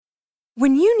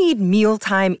When you need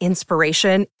mealtime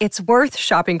inspiration, it's worth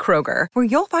shopping Kroger, where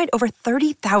you'll find over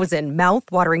 30,000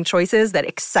 mouth-watering choices that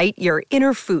excite your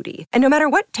inner foodie. And no matter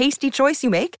what tasty choice you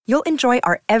make, you'll enjoy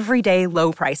our everyday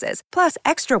low prices, plus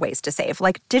extra ways to save,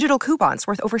 like digital coupons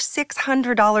worth over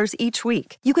 $600 each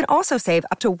week. You can also save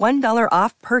up to $1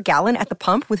 off per gallon at the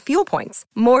pump with fuel points.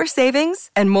 More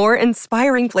savings and more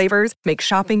inspiring flavors make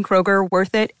shopping Kroger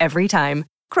worth it every time.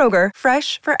 Kroger,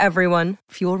 fresh for everyone.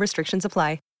 Fuel restrictions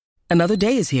apply. Another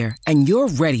day is here, and you're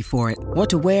ready for it. What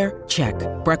to wear? Check.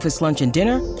 Breakfast, lunch, and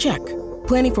dinner? Check.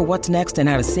 Planning for what's next and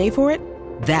how to save for it?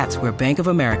 That's where Bank of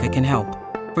America can help.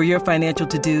 For your financial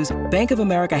to-dos, Bank of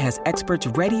America has experts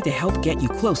ready to help get you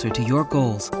closer to your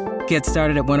goals. Get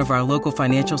started at one of our local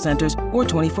financial centers or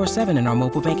 24/7 in our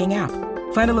mobile banking app.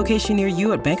 Find a location near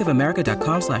you at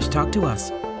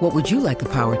bankofamerica.com/talktous. What would you like the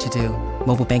power to do?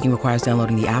 Mobile banking requires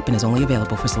downloading the app and is only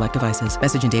available for select devices.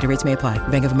 Message and data rates may apply.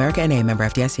 Bank of America N.A., member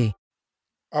FDIC.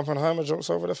 Oppenheimer jumps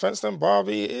over the fence, then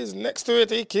Barbie is next to it.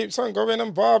 He keeps on going,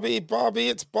 and Barbie,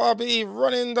 it's Barbie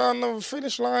running down the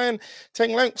finish line.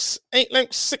 10 lengths, 8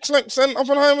 lengths, 6 lengths, and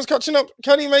Oppenheimer's catching up.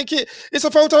 Can he make it? It's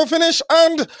a photo finish,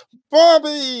 and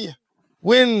Barbie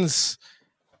wins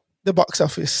the box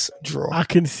office draw. I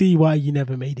can see why you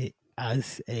never made it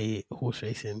as a horse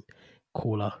racing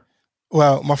caller.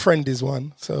 Well, my friend is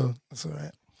one, so that's all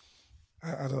right.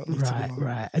 I don't need to be one.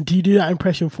 Right. And do you do that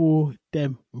impression for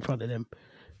them, in front of them?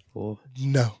 Or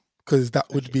no, because that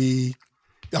would be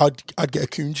I'd get a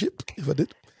coon chip if I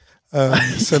did.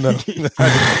 So no,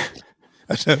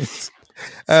 I don't.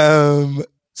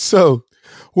 So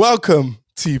welcome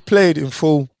to Played in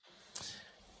Full.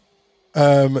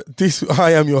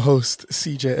 I am your host,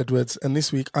 CJ Edwards, and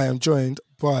this week I am joined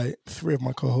by 3 of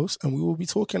my co-hosts, and we will be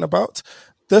talking about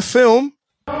the film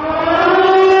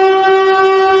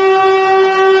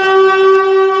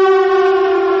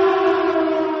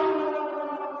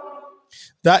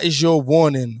That is your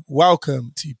warning.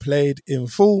 Welcome to Played in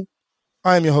Full.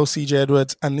 I am your host, CJ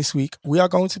Edwards, and this week we are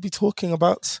going to be talking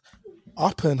about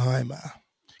Oppenheimer,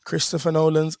 Christopher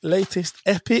Nolan's latest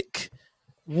epic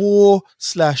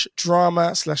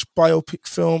war/drama/biopic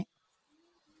film.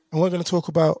 And we're going to talk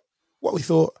about what we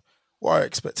thought, what our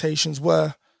expectations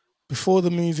were before the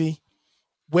movie,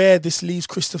 where this leaves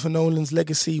Christopher Nolan's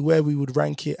legacy, where we would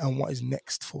rank it, and what is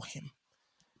next for him.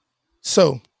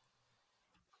 So,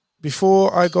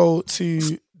 before I go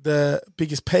to the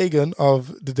biggest pagan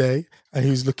of the day, and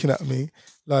who's looking at me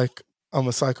like I'm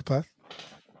a psychopath,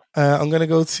 I'm going to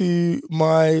go to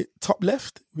my top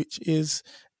left, which is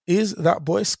that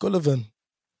boy Scullivan?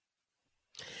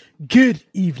 Good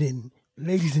evening,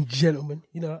 ladies and gentlemen.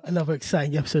 Another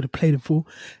exciting episode of Played in Full.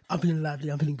 I'm feeling lively,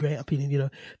 I'm feeling great, I'm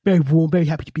feeling, very warm, very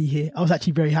happy to be here. I was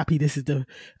actually very happy. That's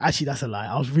a lie.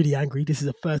 I was really angry. This is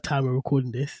the first time we're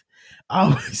recording this.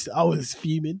 I was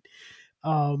fuming.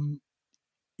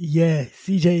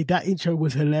 CJ, that intro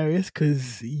was hilarious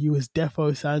because you was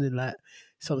defo sounding like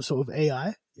some sort of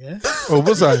AI. Yeah. Oh,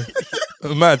 was I?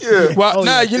 Mad. Yeah.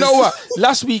 Well, you know what?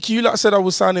 Last week you said I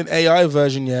was sounding AI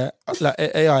version, like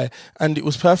AI, and it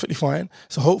was perfectly fine.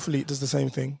 So hopefully it does the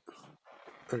same thing.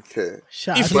 Okay.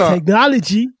 Shout out to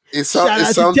technology. It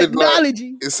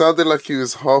sounded like he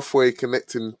was halfway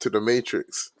connecting to the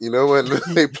Matrix. You know when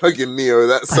they plug in Neo,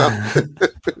 that sound.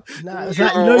 It's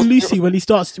like Lucy when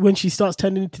she starts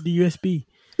turning into the USB.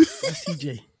 That's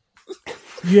CJ.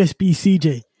 USB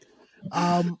CJ.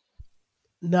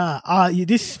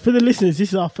 This for the listeners. This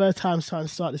is our first time trying to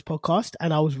start this podcast,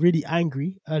 and I was really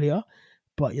angry earlier.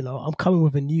 But I'm coming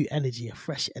with a new energy, a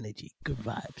fresh energy, good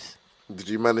vibes. Did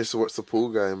you manage to watch the pool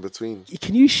guy in between?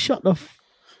 Can you shut the?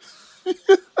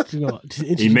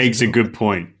 He makes a good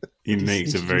point. He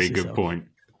makes a very good point.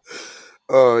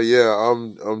 Oh yeah,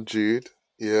 I'm Jude.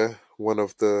 Yeah, one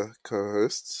of the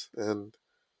co-hosts, and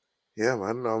yeah,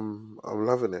 man, I'm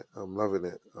loving it.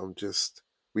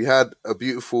 We had a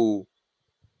beautiful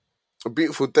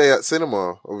day at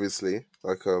cinema. Obviously,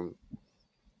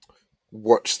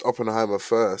 watched Oppenheimer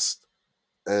first,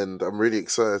 and I'm really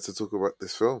excited to talk about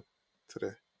this film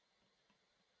today.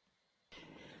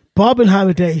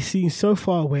 Barbenheimer Day seems so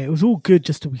far away. It was all good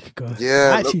just a week ago.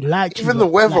 Yeah, I actually liked even the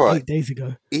weather. Like 8 days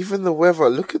ago. Even the weather.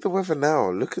 Look at the weather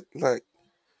now. Look at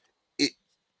it.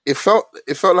 It felt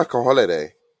like a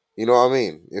holiday. You know what I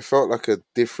mean? It felt like a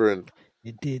different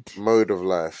mode of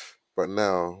life. But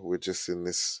now we're just in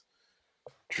this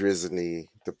drizzly,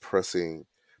 depressing.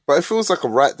 But it feels like a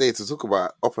right day to talk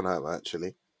about Oppenheimer.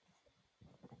 Actually.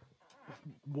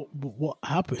 What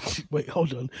happened? Wait,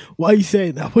 hold on. Why are you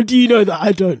saying that? What do you know that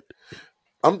I don't?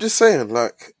 I'm just saying,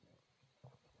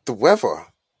 the weather.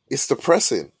 It's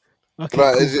depressing. Okay,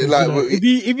 cool. If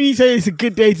you say it's a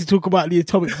good day to talk about the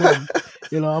atomic bomb,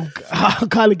 I'm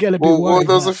kind of getting a bit worried. Well,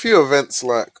 there was a few events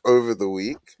like over the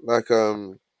week, like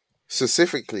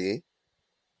specifically.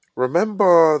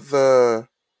 Remember the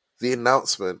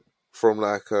announcement from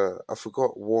like I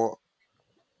forgot what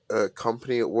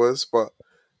company it was, but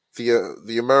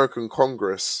the American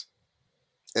Congress,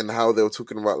 and how they were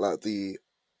talking about like the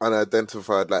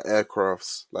unidentified like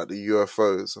aircrafts, like the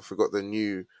UFOs. I forgot the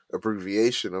new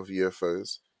abbreviation of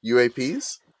UFOs.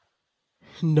 UAPs?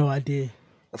 No idea.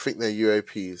 I think they're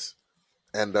UAPs.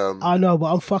 And I know,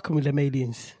 but I'm fucking with them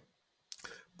aliens.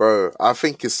 Bro, I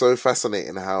think it's so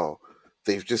fascinating how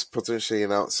they've just potentially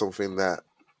announced something that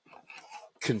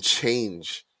can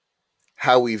change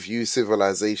how we view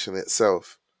civilization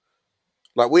itself.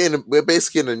 Like we're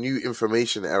basically in a new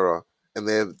information era, and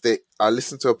I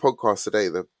listened to a podcast today,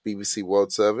 the BBC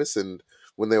World Service, and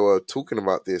when they were talking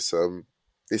about this,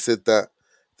 they said that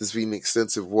there's been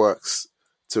extensive works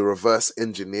to reverse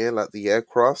engineer like the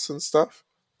aircrafts and stuff,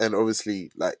 and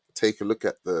obviously like take a look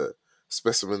at the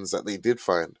specimens that they did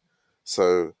find.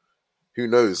 So who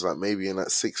knows? Like maybe in like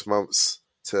 6 months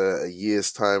to a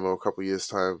year's time or a couple of years'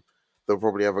 time, they'll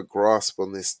probably have a grasp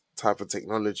on this type of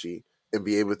technology and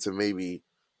be able to maybe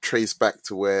trace back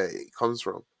to where it comes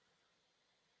from.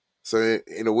 So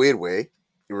in a weird way,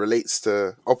 it relates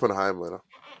to Oppenheimer,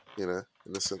 in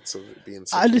the sense of it being.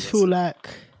 I just feel like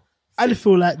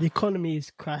the economy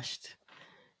is crashed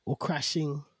or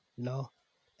crashing.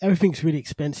 Everything's really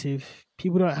expensive.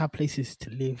 People don't have places to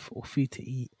live or food to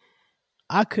eat.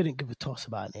 I couldn't give a toss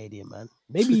about an alien, man.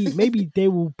 Maybe they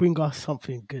will bring us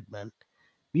something good, man.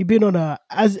 We've been on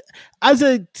as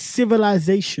a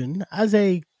civilization, as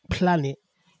a planet,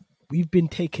 we've been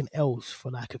taking L's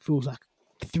for like, it feels like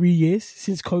 3 years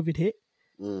since COVID hit.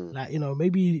 Like,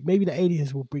 maybe the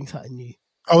aliens will bring something new.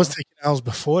 I was taking L's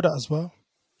before that as well.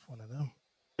 One of them.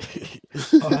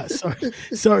 All right,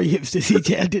 sorry, hipster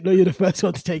CJ. I didn't know you're the first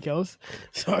one to take L's.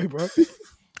 Sorry, bro.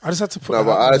 I just had to put. No,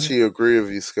 but I actually agree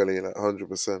with you, Scully. Like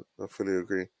 100%. I fully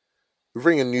agree. We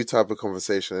bring a new type of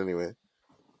conversation anyway.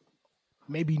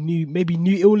 Maybe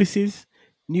new illnesses,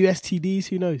 new STDs.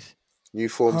 Who knows? New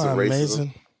forms of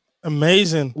racism.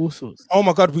 Amazing. All sorts. Oh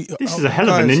my God, this is a hell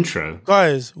of an intro,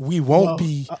 guys. We won't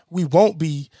be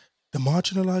the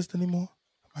marginalized anymore.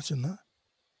 Imagine that.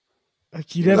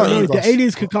 You never know. The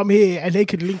aliens could come here and they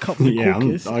could link up with the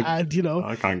caucus,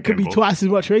 and could be twice as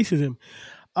much racism.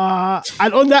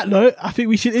 And on that note, I think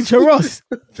we should intro Ross.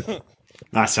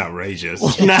 That's outrageous.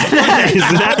 That is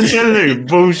absolute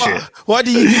bullshit. What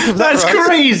do you think of that? That's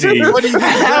crazy. What do you think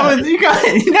of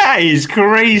that? That is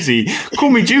crazy. Call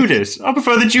me Judas. I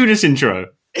prefer the Judas intro.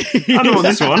 I don't want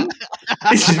this one.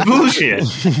 This is bullshit.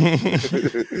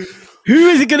 Who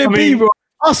is it going to be, bro?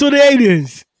 Us or the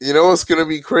aliens? You know what's going to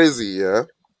be crazy, yeah?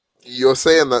 You're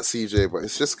saying that, CJ, but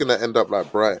it's just going to end up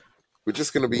like Bright. We're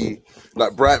just going to be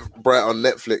like Bright on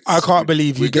Netflix. I can't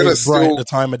believe you gave Bright the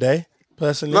time of day,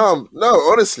 personally. No,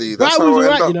 honestly. That's Bright how was I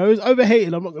alright, end up. It was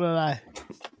overhated, I'm not going to lie.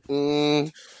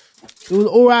 It was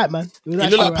alright, man. You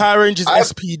look like Power Rangers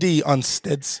SPD on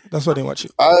Steads. That's why I didn't watch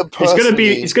it.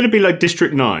 It's gonna be like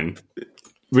District 9.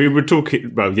 We were talking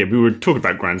about Gran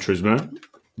Turismo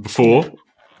before.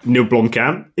 Neil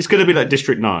Blomkamp. It's gonna be like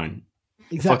District 9.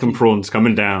 Exactly. Fucking prawns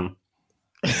coming down.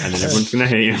 And then everyone's gonna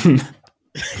hate him.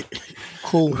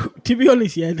 Cool. To be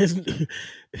honest, yeah, there's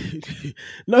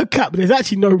no cap. There's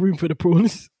actually no room for the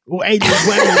prawns or aliens.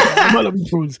 They might not be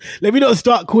prawns. Let me not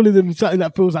start calling them something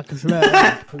that feels like a slur.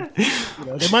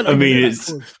 They might not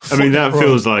that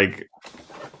feels like.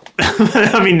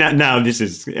 Now this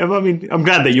is. I'm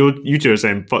glad that you two are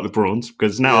saying fuck the prawns,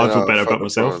 because now I feel better about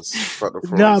myself.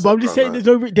 No, but I'm just saying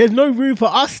there's no room for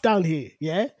us down here.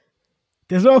 Yeah.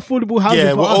 There's no affordable housing.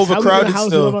 Yeah, we're overcrowded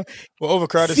still. We're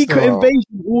overcrowded still. Secret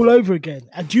invasion all over again.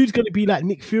 And Jude's going to be like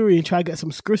Nick Fury and try to get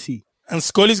some scrussy. And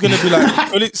Scully's going to be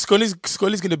like Scully's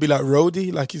going to be like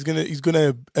Rhodey. Like he's going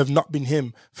to have not been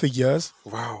him for years.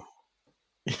 Wow.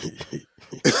 You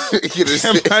just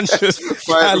find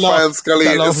Scully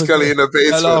in a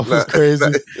basement. That was crazy.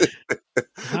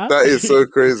 That is so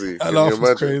crazy. That laugh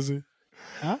was crazy.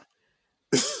 Huh?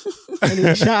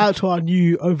 Anyway, shout out to our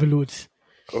new overlords.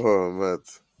 Oh man!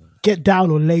 Get down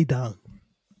or lay down,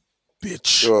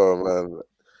 bitch. Oh man!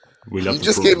 You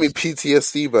just gave me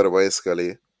PTSD, by the way,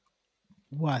 Scully.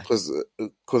 Why? Because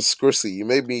Scrussy, you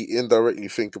made me indirectly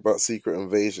think about Secret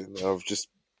Invasion. I've just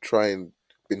been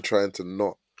trying to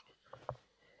not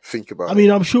think about.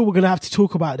 I'm sure we're gonna have to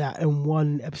talk about that in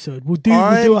one episode. We'll do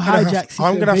a hijack.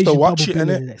 I'm gonna have to watch it,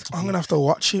 innit? I'm gonna have to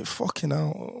watch it. Fucking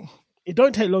hell. It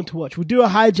don't take long to watch. We'll do a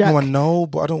hijack. No, I know,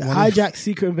 but I don't want hijack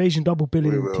Secret Invasion double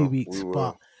billing in 2 weeks.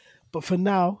 But for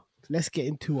now, let's get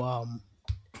into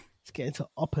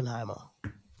Oppenheimer.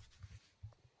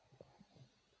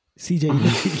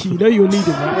 CJ, you know you'll need it,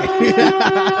 right?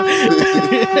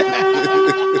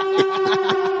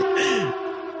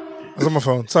 I was on my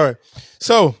phone. Sorry.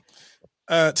 So,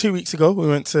 2 weeks ago, we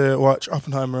went to watch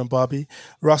Oppenheimer and Barbie.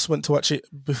 Ross went to watch it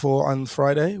before on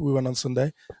Friday. We went on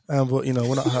Sunday. But, we're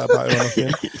not hurt about it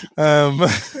or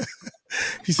nothing.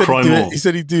 He said he'd do it. He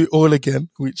said he'd do it all again,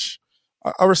 which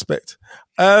I respect.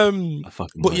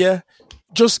 But yeah,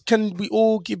 just can we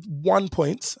all give 1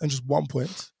 point, and just 1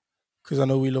 point, because I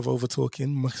know we love over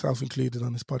talking, myself included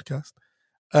on this podcast,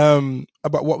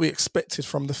 about what we expected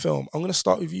from the film. I'm going to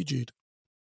start with you, Jude.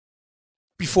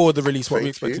 Before the release, what we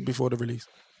expected before the release.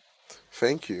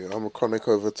 Thank you. I'm a chronic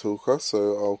over talker,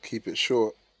 so I'll keep it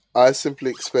short. I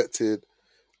simply expected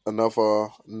another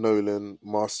Nolan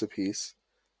masterpiece,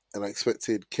 and I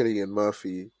expected Cillian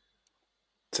Murphy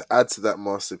to add to that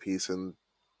masterpiece, and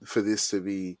for this to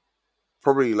be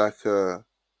probably like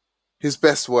his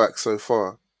best work so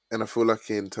far. And I feel like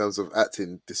in terms of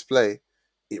acting display,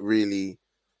 it really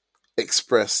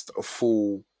expressed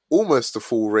almost a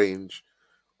full range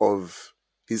of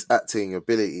his acting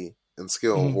ability and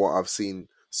skill of what I've seen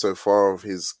so far of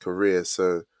his career.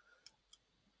 So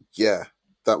yeah,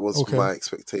 that was my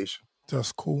expectation.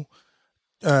 That's cool.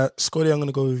 Scotty, I'm going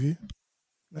to go with you.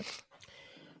 Next.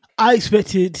 I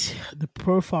expected the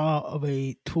profile of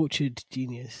a tortured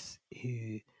genius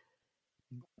who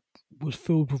was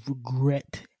filled with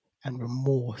regret and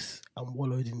remorse and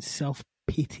wallowed in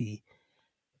self-pity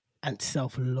and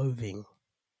self-loathing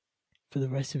for the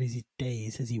rest of his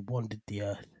days as he wandered the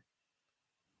earth.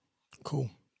 Cool.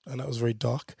 And that was very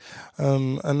dark.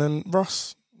 And then,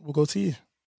 Ross, we'll go to you.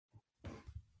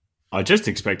 I just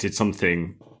expected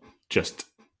something just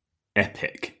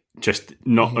epic. Just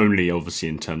not only obviously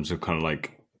in terms of kind of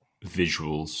like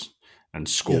visuals and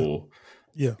score,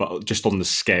 but just on the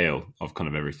scale of kind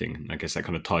of everything. And I guess that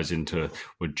kind of ties into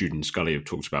what Jude and Scully have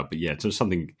talked about. But yeah, it's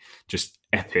something just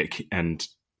epic and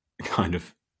kind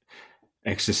of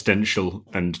existential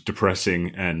and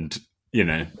depressing and,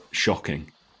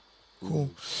 shocking.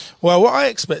 Cool. Well, what I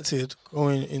expected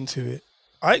going into it,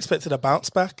 I expected a bounce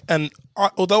back. And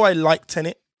although I liked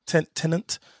Tenet,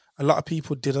 a lot of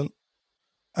people didn't.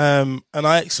 And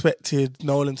I expected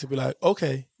Nolan to be like,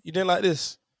 okay, you didn't like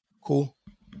this? Cool.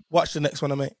 Watch the next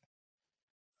one I make.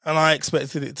 And I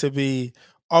expected it to be,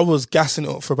 I was gassing it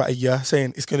up for about a year,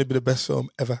 saying it's going to be the best film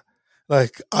ever.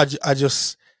 Like, I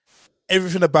just,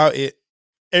 everything about it,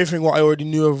 everything what I already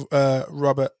knew of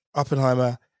Robert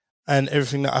Oppenheimer and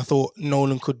everything that I thought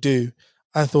Nolan could do,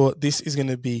 I thought this is going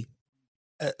to be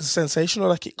sensational,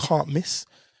 like it can't miss.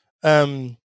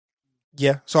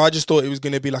 Yeah, so I just thought it was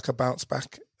going to be like a bounce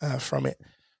back from it.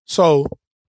 So,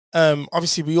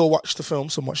 obviously, we all watched the film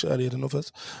so much earlier than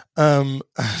others. And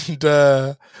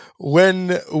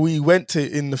when we went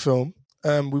to in the film,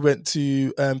 we went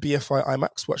to BFI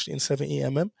IMAX, watched it in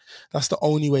 70mm. That's the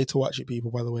only way to watch it,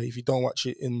 people, by the way. If you don't watch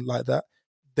it in like that,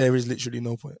 there is literally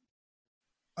no point.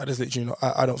 There's literally no,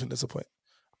 I don't think there's a point.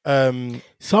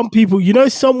 Some people,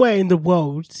 somewhere in the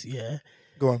world,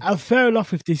 go on. And fair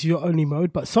enough if this is your only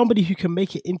mode, but somebody who can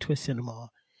make it into a cinema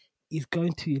is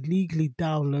going to illegally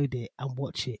download it and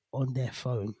watch it on their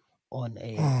phone on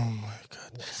a. Oh my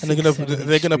god! And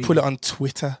they're gonna put it on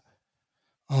Twitter.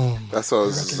 Oh, that's what I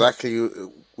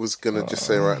was gonna just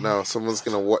say right now. Someone's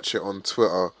gonna watch it on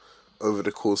Twitter over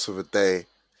the course of a day.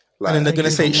 Like, and then they're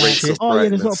gonna say shit. Oh yeah,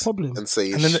 there's not a problem. And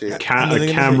say and shit. A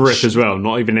cam rip as well,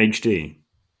 not even HD.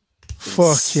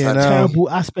 Fucking hell. Terrible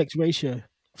aspect ratio.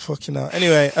 Fucking hell.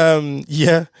 Anyway,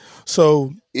 yeah.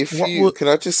 So can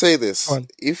I just say this?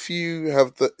 If you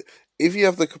have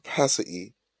the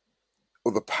capacity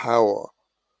or the power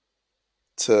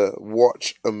to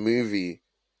watch a movie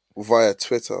via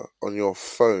Twitter on your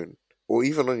phone or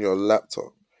even on your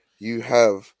laptop, you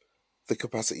have the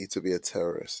capacity to be a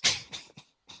terrorist.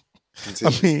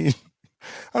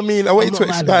 I mean, I want you to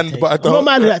expand, but I don't. I'm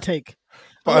not mad at that take.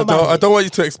 But I don't want you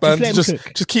to expand.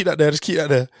 Just keep that there. Just keep that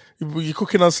there. You're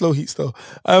cooking on slow heat still.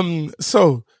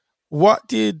 So what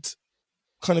did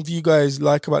kind of you guys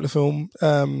like about the film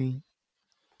to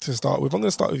start with? I'm going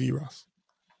to start with you, Ross,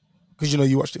 because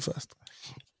you watched it first.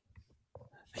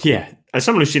 Yeah, as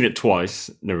someone who's seen it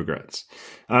twice, no regrets.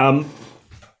 I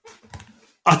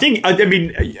think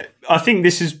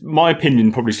this is my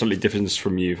opinion, probably slightly different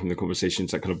from you from the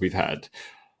conversations that kind of we've had.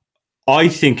 I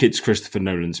think it's Christopher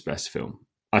Nolan's best film.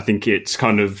 I think it's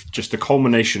kind of just a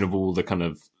culmination of all the kind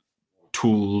of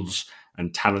tools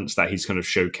and talents that he's kind of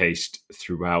showcased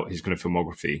throughout his kind of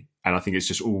filmography. And I think it's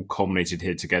just all culminated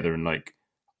here together in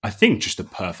I think just a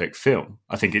perfect film.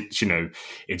 I think it's,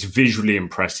 it's visually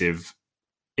impressive.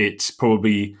 It's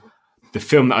probably the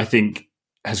film that I think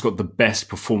has got the best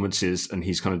performances, and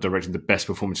he's kind of directed the best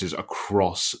performances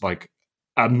across like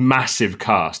a massive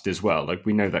cast as well. Like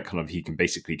we know that kind of he can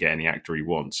basically get any actor he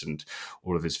wants, and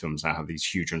all of his films now have these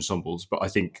huge ensembles. But I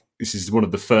think this is one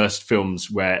of the first films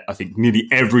where I think nearly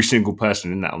every single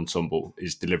person in that ensemble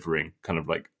is delivering kind of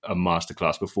like a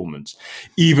masterclass performance.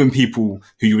 Even people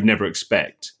who you would never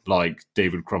expect, like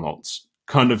David Krumholtz,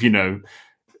 kind of, you know,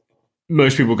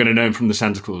 most people are going to know him from the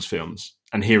Santa Claus films.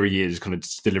 And here he is kind of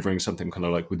delivering something kind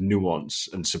of like with nuance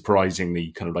and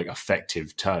surprisingly kind of like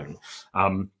effective tone.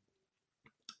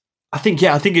 I think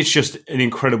it's just an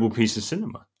incredible piece of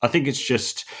cinema. I think it's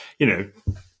just, you know,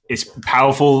 it's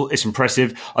powerful, it's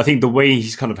impressive. I think the way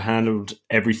he's kind of handled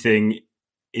everything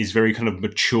is very kind of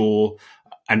mature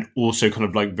and also kind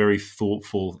of like very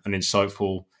thoughtful and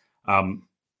insightful.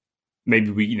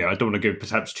 Maybe we, you know, I don't want to go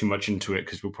perhaps too much into it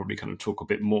because we'll probably kind of talk a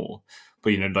bit more.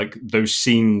 But, you know, like those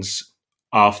scenes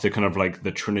after kind of like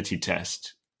the Trinity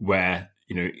test where,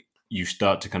 you know, you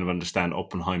start to kind of understand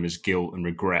Oppenheimer's guilt and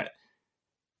regret.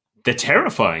 They're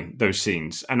terrifying, those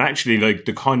scenes. And actually, like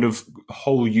the kind of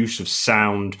whole use of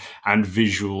sound and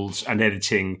visuals and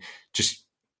editing, just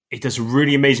it does a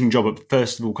really amazing job at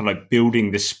first of all kind of like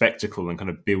building this spectacle and kind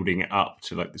of building it up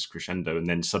to like this crescendo, and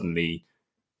then suddenly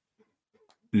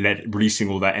releasing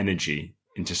all that energy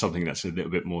into something that's a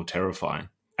little bit more terrifying.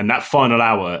 And that final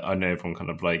hour, I know everyone kind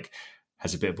of like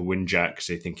has a bit of a windjack because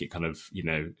they think it kind of, you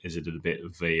know, is a little bit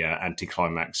of a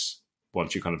anticlimax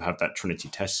once you kind of have that Trinity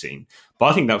test scene. But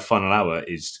I think that final hour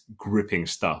is gripping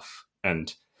stuff.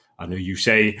 And I know you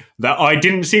say that I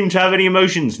didn't seem to have any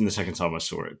emotions in the second time I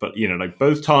saw it, but, you know, like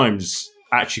both times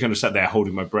I actually kind of sat there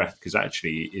holding my breath because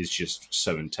actually it is just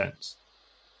so intense.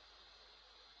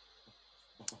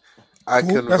 That's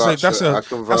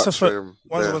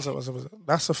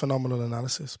a phenomenal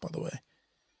analysis, by the way.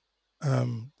 I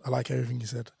like everything you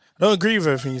said. I don't agree with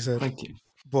everything you said. Thank you.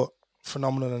 But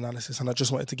phenomenal analysis, and I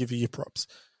just wanted to give you your props.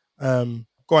 Go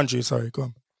on, Drew. Sorry, go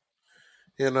on.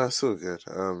 Yeah, no, it's all good.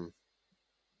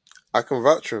 I can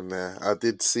vouch for him there. I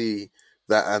did see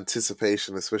that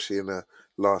anticipation, especially in the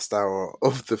last hour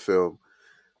of the film.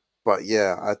 But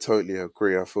yeah, I totally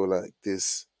agree. I feel like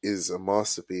this is a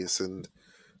masterpiece, and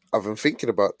I've been thinking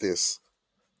about this.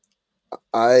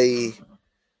 I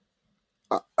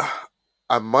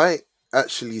might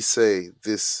actually say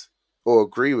this, or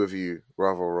agree with you,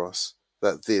 rather, Ross,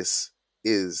 that this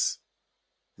is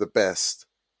the best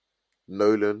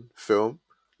Nolan film,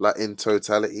 like in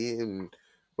totality. And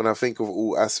when I think of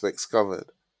all aspects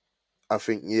covered, I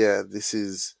think, yeah, this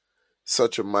is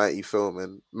such a mighty film.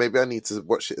 And maybe I need to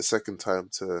watch it a second time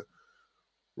to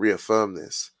reaffirm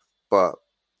this. But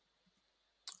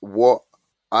what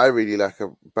I really like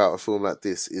about a film like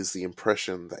this is the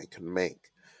impression that it can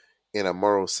make in a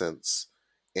moral sense,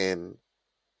 in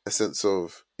a sense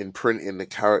of imprinting the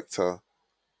character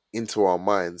into our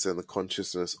minds and the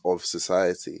consciousness of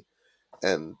society.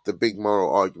 And the big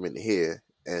moral argument here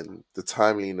and the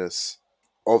timeliness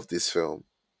of this film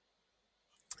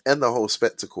and the whole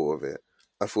spectacle of it,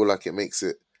 I feel like it makes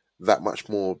it that much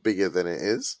more bigger than it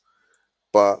is.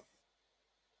 But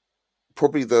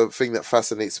probably the thing that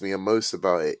fascinates me most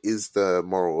about it is the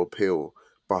moral appeal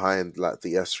behind like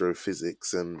the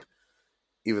astrophysics and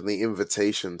even the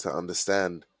invitation to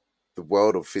understand the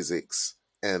world of physics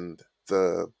and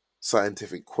the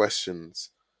scientific questions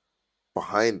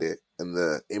behind it and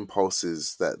the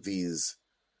impulses that these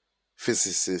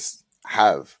physicists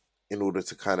have in order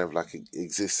to kind of like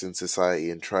exist in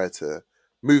society and try to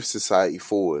move society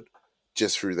forward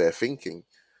just through their thinking.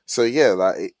 So yeah,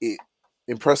 like it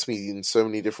impressed me in so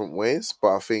many different ways,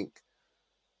 but I think,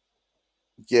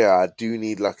 yeah, I do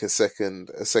need like a second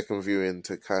viewing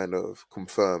to kind of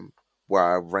confirm where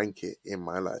I rank it in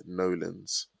my like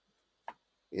Nolan's,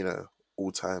 you know,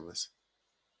 all timers.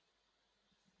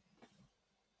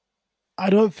 I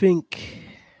don't think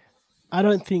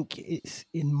it's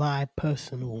in my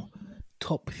personal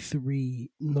top 3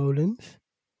 Nolans.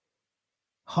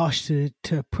 Harsh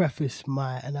to preface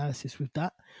my analysis with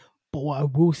that. But what I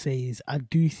will say is I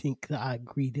do think that I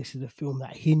agree this is a film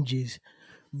that hinges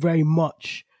very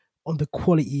much on the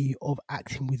quality of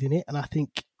acting within it. And I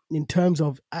think in terms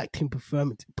of acting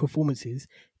performances,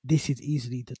 this is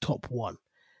easily the top one.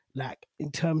 Like in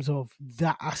terms of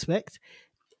that aspect,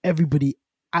 everybody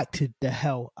acted the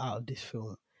hell out of this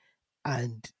film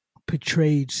and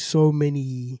portrayed so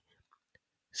many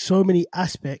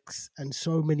aspects and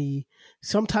so many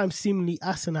sometimes seemingly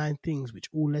asinine things, which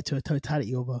all led to a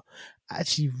totality of a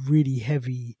actually really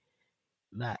heavy,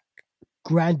 like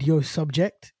grandiose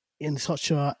subject in such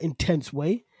a intense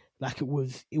way. Like it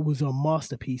was a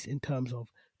masterpiece in terms of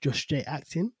just straight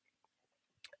acting.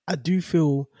 I do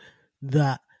feel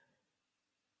that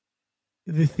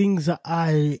the things that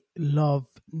I love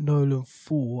Nolan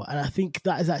for, and I think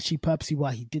that is actually purposely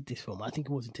why he did this film. I think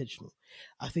it was intentional.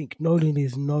 I think Nolan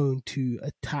is known to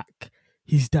attack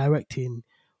his directing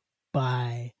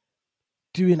by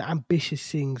doing ambitious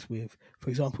things with, for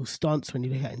example, stunts when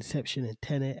you look at Inception and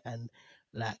Tenet, and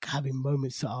like having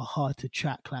moments that are hard to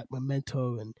track, like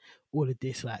Memento and all of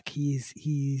this. Like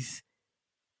he's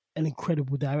an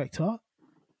incredible director,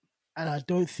 and I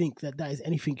don't think that is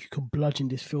anything you can bludgeon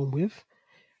this film with.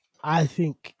 I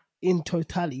think in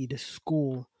totality, the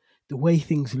score, the way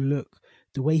things look,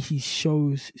 the way he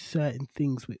shows certain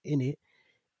things within it,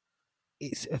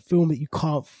 it's a film that you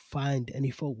can't find any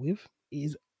fault with. It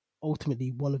is ultimately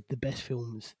one of the best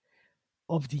films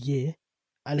of the year,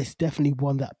 and it's definitely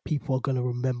one that people are going to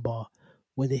remember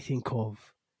when they think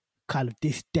of kind of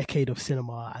this decade of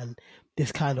cinema and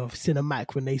this kind of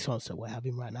cinematic renaissance that we're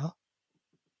having right now.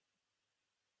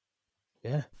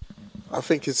 Yeah. I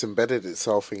think it's embedded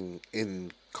itself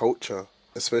in culture,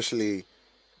 especially,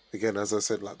 again, as I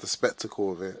said, like the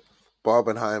spectacle of it.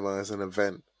 Barbenheimer as an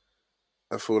event,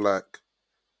 I feel like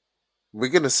we're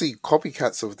going to see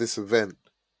copycats of this event,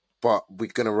 but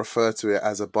we're going to refer to it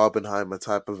as a Barbenheimer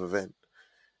type of event.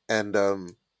 And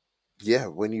yeah,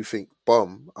 when you think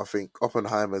bomb, I think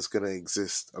Oppenheimer is going to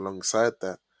exist alongside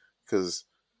that, because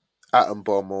atom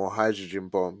bomb or hydrogen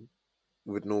bomb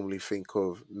would normally think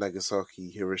of Nagasaki,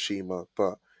 Hiroshima,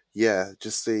 but yeah,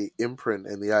 just the imprint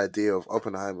and the idea of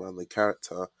Oppenheimer and the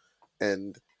character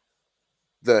and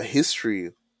the history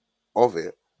of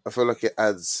it, I feel like it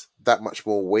adds that much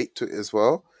more weight to it as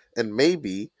well. And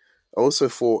maybe I also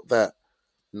thought that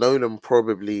Nolan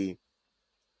probably,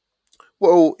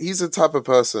 well, he's the type of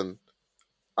person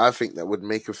I think that would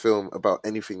make a film about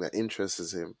anything that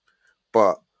interests him,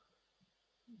 but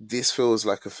this feels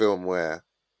like a film where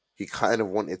he kind of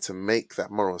wanted to make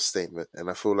that moral statement, and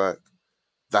I feel like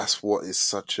that's what is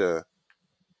such a,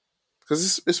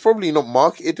 because it's probably not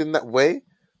marketed in that way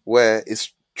where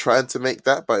it's trying to make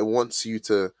that, but it wants you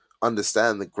to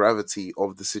understand the gravity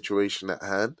of the situation at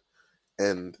hand,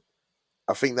 and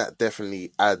I think that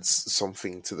definitely adds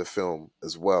something to the film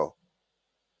as well.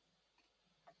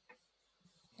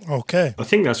 Okay. I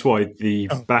think that's why the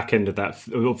back end of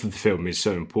the film is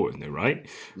so important, though, right?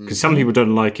 Because some people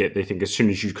don't like it. They think as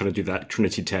soon as you kind of do that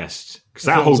Trinity test, because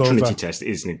that whole Trinity test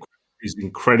is an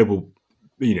incredible,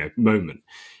 moment.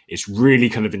 It's really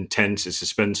kind of intense, it's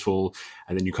suspenseful,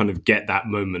 and then you kind of get that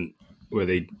moment where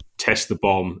they test the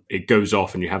bomb, it goes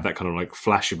off, and you have that kind of like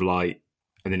flash of light,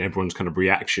 and then everyone's kind of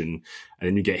reaction, and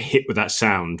then you get hit with that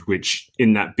sound, which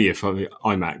in that BFI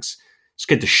IMAX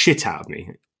scared the shit out of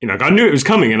me. I knew it was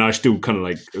coming, and I still kind of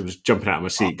I was jumping out of my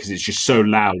seat because it's just so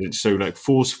loud, it's so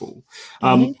forceful.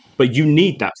 But you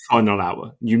need that final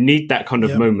hour, you need that kind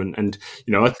of moment, and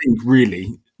I think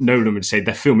really Nolan would say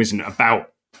their film isn't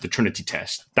about the Trinity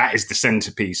test. That is the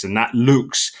centerpiece, and that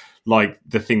looks like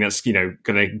the thing that's going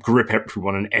to grip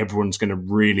everyone, and everyone's going to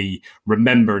really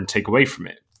remember and take away from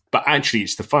it. But actually,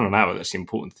 it's the final hour that's the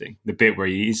important thing. The bit where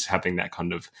he is having that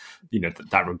kind of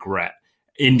that regret.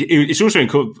 And it's also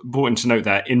important to note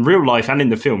that in real life and in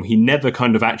the film, he never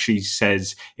kind of actually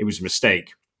says it was a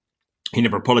mistake. He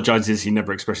never apologizes. He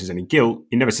never expresses any guilt.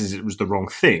 He never says it was the wrong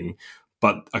thing.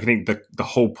 But I think the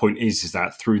whole point is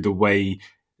that through the way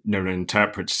Nolan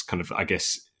interprets kind of, I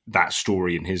guess, that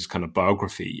story in his kind of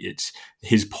biography, it's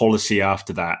his policy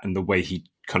after that and the way he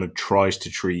kind of tries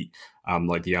to treat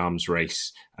the arms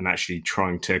race and actually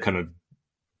trying to kind of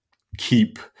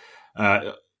keep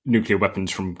nuclear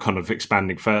weapons from kind of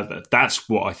expanding further. That's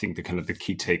what I think the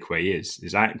key takeaway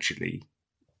is actually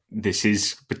this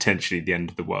is potentially the end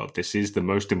of the world. This is the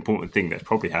most important thing that's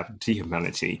probably happened to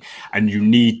humanity. And you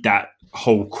need that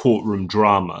whole courtroom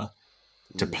drama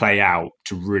to play out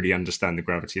to really understand the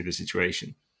gravity of the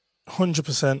situation.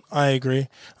 100%, I agree.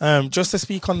 Just to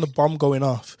speak on the bomb going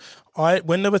off,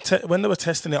 when they were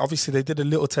testing it, obviously they did a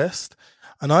little test,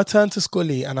 and I turned to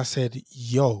Scully and I said,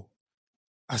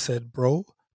 bro,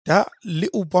 that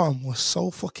little bomb was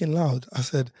so fucking loud. I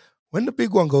said, when the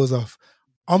big one goes off,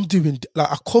 I'm doing,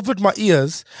 I covered my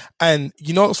ears, and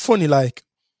it's funny,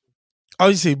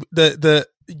 obviously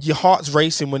your heart's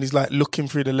racing when he's looking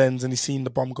through the lens and he's seeing the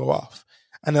bomb go off.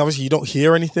 And obviously you don't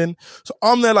hear anything. So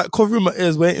I'm there covering my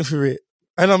ears waiting for it.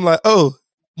 And I'm like, oh,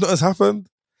 nothing's happened.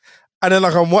 And then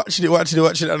I'm watching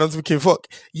it. And I'm thinking, fuck,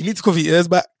 you need to cover your ears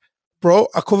back. Bro,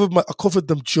 I covered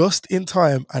them just in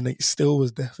time, and it still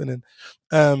was deafening.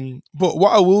 But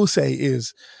what I will say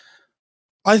is,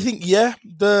 I think,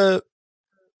 the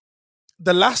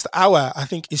last hour, I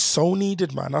think, is so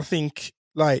needed, man. I think,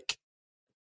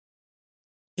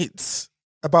 it's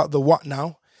about the what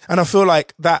now. And I feel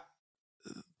like that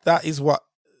that is what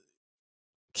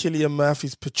Cillian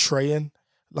Murphy's portraying,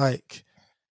 like,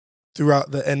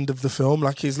 throughout the end of the film.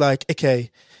 Like, he's like,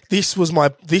 okay, this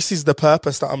is the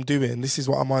purpose that I'm doing. This is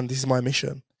what I'm on. This is my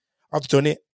mission. I've done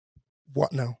it.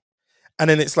 What now? And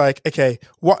then it's like, okay,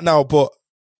 what now? But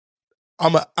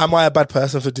am I a bad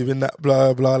person for doing that?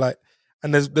 Blah, blah, like,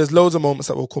 and there's loads of moments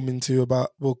that we'll come into about,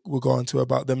 we'll go on to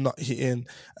about them not hitting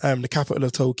the capital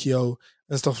of Tokyo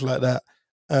and stuff like that.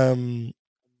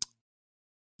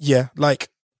 Yeah, like,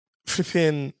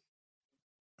 flipping,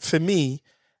 for me,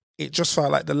 it just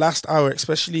felt like the last hour,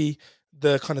 especially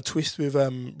the kind of twist with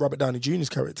Robert Downey Jr.'s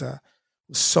character,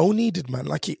 was so needed, man.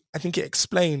 Like, I think it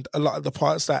explained a lot of the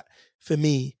parts that, for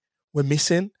me, were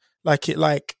missing. Like, it,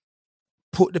 like,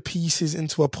 put the pieces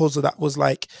into a puzzle that was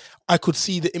like, I could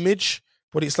see the image,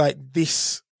 but it's like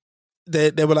this,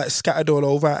 they were like scattered all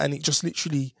over, and it just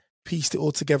literally pieced it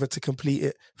all together to complete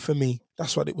it for me.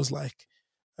 That's what it was like.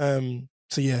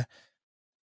 So yeah,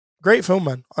 great film,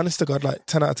 man. Honest to God, like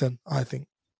 10 out of 10, I think.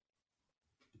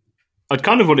 I'd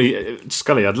kind of want to,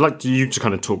 Scully, I'd like you to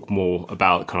kind of talk more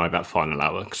about final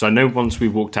hour, because I know once we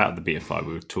walked out of the BFI,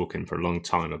 we were talking for a long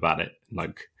time about it,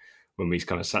 like when we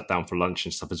kind of sat down for lunch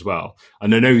and stuff as well.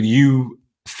 And I know you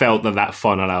felt that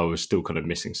final hour was still kind of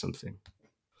missing something.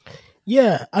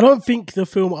 Yeah, I don't think the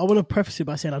film, I want to preface it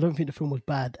by saying I don't think the film was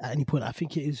bad at any point. I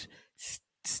think it is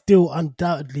still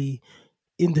undoubtedly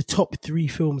in the top 3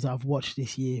 films I've watched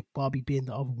this year, Barbie being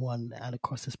the other one and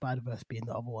Across the Spider-Verse being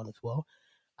the other one as well.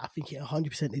 I think it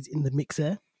 100% is in the mix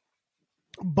there.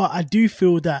 But I do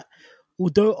feel that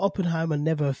although Oppenheimer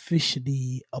never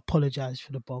officially apologized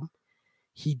for the bomb,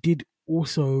 he did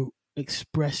also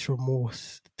express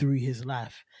remorse through his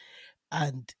life.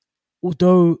 And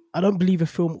although I don't believe a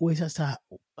film always has to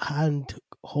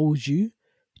handhold you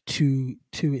to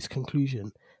its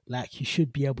conclusion, like, you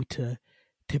should be able to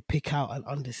pick out and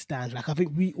understand. Like, I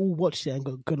think we all watched it and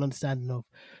got a good understanding of,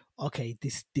 okay,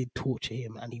 this did torture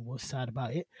him and he was sad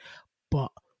about it.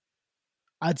 But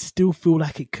I'd still feel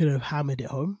like it could have hammered it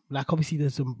home. Like, obviously,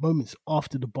 there's some moments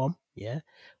after the bomb, yeah,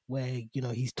 where, you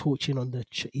know, he's torching on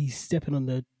he's stepping on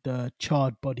the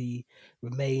charred body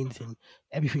remains and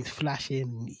everything's flashing.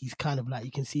 And he's kind of like,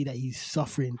 you can see that he's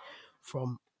suffering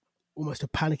from almost a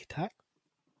panic attack.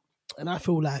 And I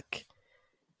feel like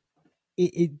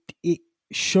it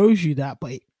shows you that,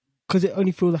 but because it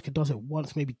only feels like it does it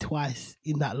once, maybe twice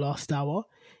in that last hour,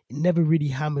 it never really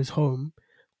hammers home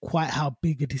quite how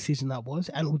big a decision that was.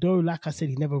 And although, like I said,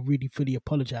 he never really fully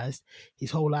apologized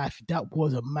his whole life, that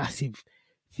was a massive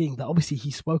thing that obviously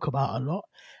he spoke about a lot.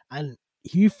 And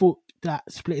he thought that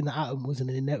splitting the atom was an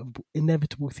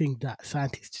inevitable thing that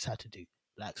scientists just had to do.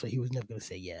 Like, so he was never going to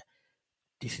say, yeah,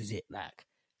 this is it. Like,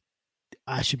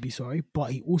 I should be sorry,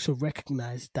 but he also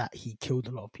recognized that he killed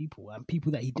a lot of people and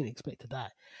people that he didn't expect to die.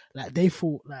 Like, they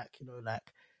thought, like, you know, like,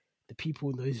 the people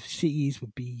in those cities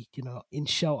would be, you know, in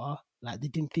shelter. Like, they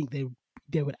didn't think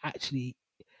they would actually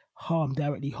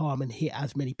directly harm and hit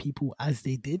as many people as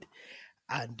they did.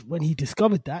 And when he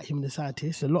discovered that, him and the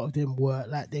scientists, a lot of them were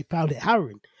like, they found it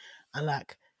harrowing. And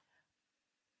like,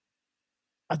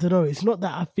 I don't know, it's not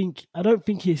that I don't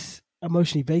think it's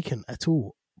emotionally vacant at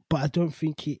all, but I don't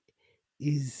think it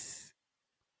is.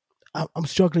 I'm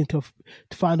struggling to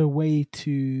find a way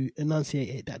to enunciate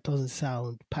it that doesn't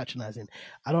sound patronizing.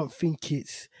 I don't think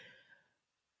it's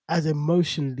as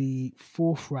emotionally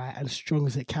forthright and strong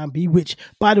as it can be, which,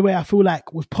 by the way, I feel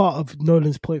like was part of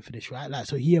Nolan's point for this, right? Like,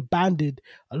 so he abandoned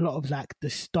a lot of like the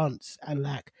stunts and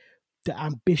like the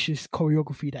ambitious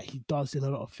choreography that he does in a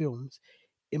lot of films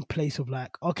in place of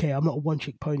like, okay, I'm not a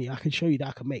one-trick pony. I can show you that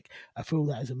I can make a film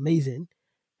that is amazing,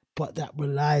 but that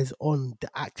relies on the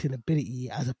acting ability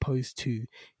as opposed to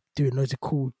doing loads of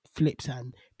cool flips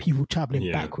and people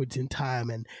traveling backwards in time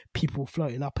and people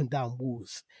floating up and down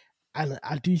walls. And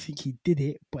I do think he did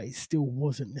it, but it still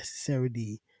wasn't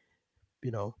necessarily,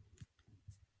 you know,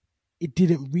 it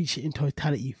didn't reach it in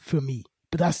totality for me.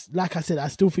 But that's, like I said, I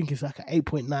still think it's like an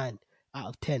 8.9 out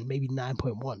of 10, maybe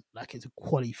 9.1. Like, it's a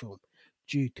quality film.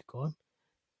 Jude, go on.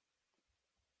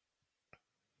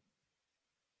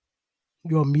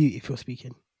 You're on mute if you're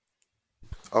speaking.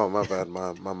 Oh, my bad,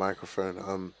 my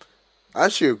microphone. I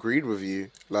actually agreed with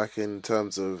you, like, in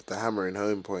terms of the hammering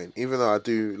home point. Even though I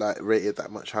do like rate it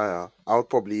that much higher, I would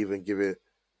probably even give it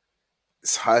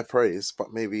it's high praise,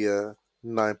 but maybe a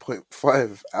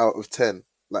 9.5 out of 10.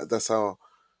 Like, that's how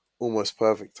almost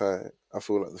perfect I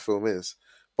feel like the film is.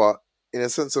 But in a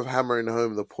sense of hammering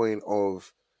home the point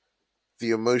of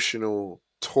the emotional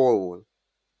toll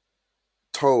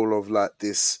of like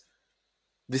this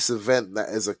event that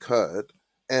has occurred,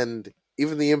 and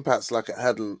even the impacts like it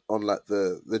had on like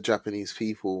the Japanese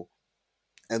people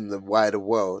and the wider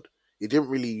world. It didn't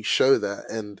really show that,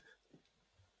 and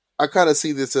I kind of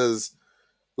see this as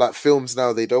like films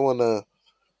now. They don't want to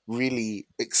really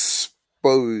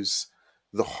expose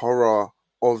the horror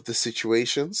of the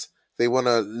situations. They want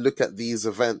to look at these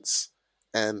events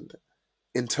and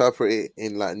interpret it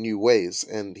in like new ways.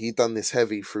 And he done this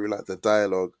heavy through like the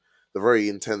dialogue, the very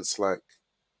intense like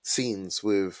scenes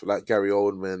with like Gary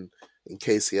Oldman and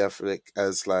Casey Affleck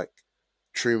as like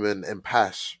Truman and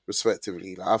Pash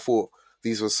respectively. Like, I thought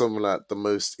these were some of like the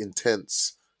most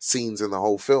intense scenes in the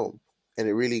whole film, and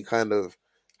it really kind of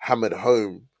hammered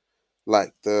home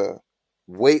like the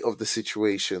weight of the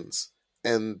situations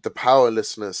and the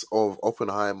powerlessness of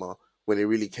Oppenheimer when it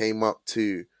really came up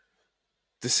to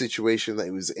the situation that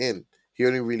he was in. He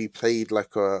only really played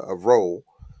like a role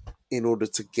in order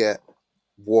to get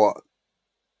what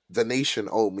the nation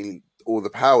ultimately, or the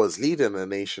powers leading the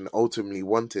nation ultimately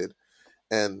wanted.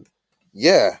 And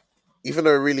yeah, even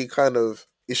though it really kind of,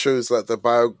 it shows like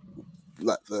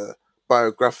the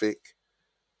biographic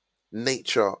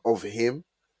nature of him,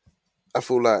 I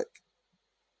feel like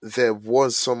there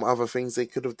was some other things they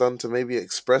could have done to maybe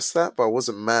express that, but I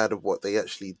wasn't mad at what they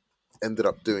actually ended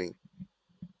up doing.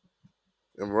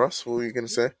 And Russ, what were you going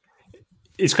to say?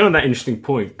 It's kind of that interesting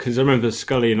point, because I remember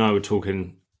Scully and I were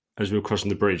talking as we were crossing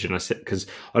the bridge, and I said, because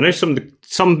I know some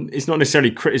it's not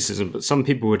necessarily criticism, but some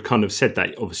people had kind of said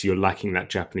that obviously you're lacking that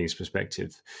Japanese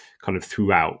perspective kind of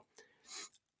throughout.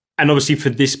 And obviously for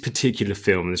this particular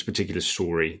film, this particular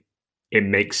story, it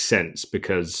makes sense,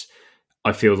 because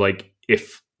I feel like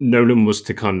if Nolan was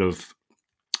to kind of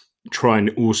try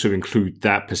and also include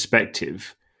that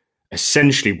perspective,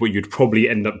 essentially what you'd probably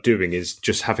end up doing is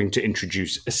just having to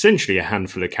introduce essentially a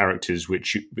handful of characters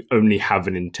which only have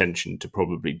an intention to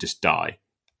probably just die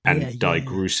and die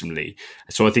gruesomely.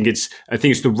 So I think it's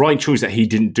the right choice that he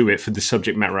didn't do it for the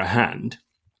subject matter at hand.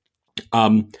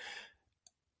 And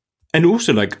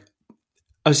also, like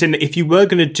I was saying, if you were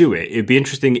going to do it, it'd be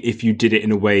interesting if you did it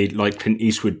in a way like Clint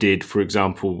Eastwood did, for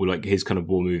example, with like his kind of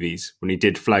war movies, when he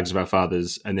did Flags of Our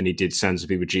Fathers and then he did Sands of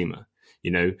Iwo Jima. You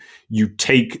know, you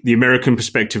take the American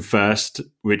perspective first,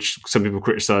 which some people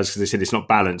criticize because they said it's not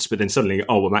balanced, but then suddenly,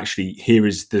 here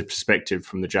is the perspective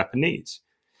from the Japanese.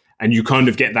 And you kind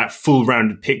of get that full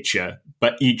rounded picture,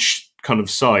 but each kind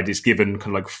of side is given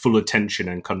kind of like full attention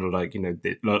and kind of like,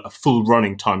 a full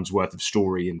running time's worth of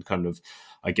story and kind of,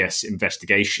 I guess,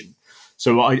 investigation.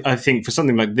 So I think for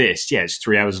something like this, it's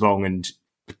 3 hours long, and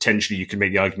potentially you could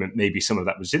make the argument maybe some of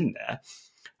that was in there.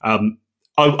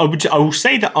 I will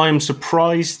say that I am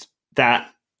surprised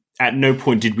that at no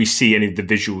point did we see any of the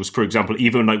visuals. For example,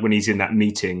 even like when he's in that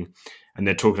meeting and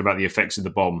they're talking about the effects of the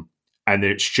bomb, and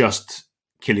it's just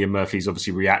Cillian Murphy's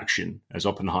obviously reaction as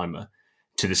Oppenheimer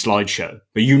to the slideshow,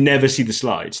 but you never see the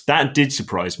slides. That did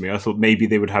surprise me. I thought maybe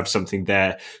they would have something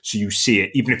there so you see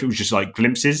it, even if it was just like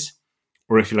glimpses,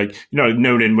 or if you're like,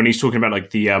 Nolan, when he's talking about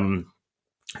like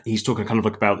he's talking kind of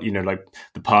like about, like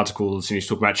the particles, and he's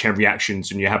talking about chain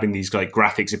reactions, and you're having these like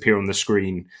graphics appear on the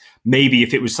screen. Maybe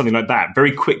if it was something like that,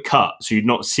 very quick cut, so you're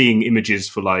not seeing images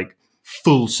for like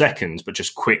full seconds, but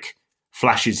just quick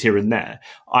flashes here and there.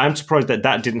 I am surprised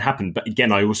that didn't happen. But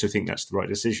again, I also think that's the right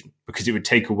decision, because it would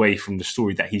take away from the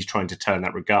story that he's trying to tell in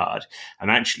that regard. And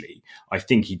actually, I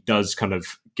think he does kind of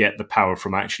get the power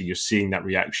from actually you're seeing that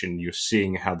reaction, you're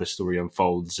seeing how the story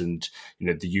unfolds, and,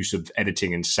 the use of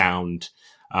editing and sound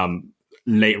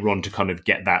later on to kind of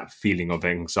get that feeling of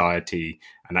anxiety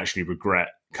and actually regret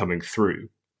coming through.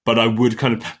 But I would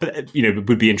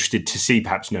would be interested to see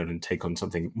perhaps Nolan take on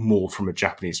something more from a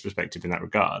Japanese perspective in that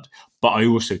regard. But I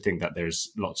also think that there's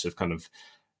lots of kind of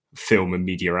film and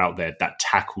media out there that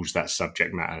tackles that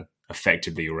subject matter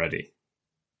effectively already.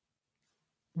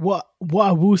 What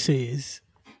I will say is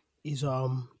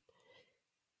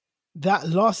that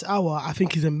last hour I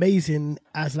think is amazing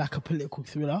as like a political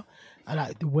thriller. I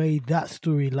like the way that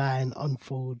storyline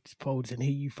unfolds, and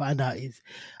here you find out is,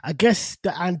 I guess,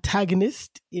 the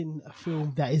antagonist in a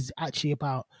film that is actually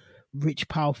about rich,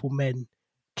 powerful men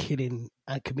killing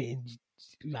and committing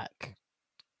like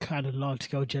kind of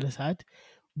large-scale genocide.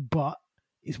 But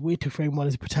it's weird to frame one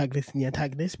as a protagonist and the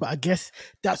antagonist. But I guess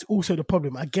that's also the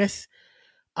problem.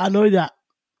 I know that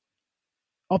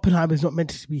Oppenheimer is not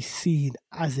meant to be seen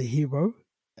as a hero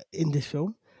in this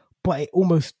film, but it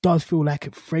almost does feel like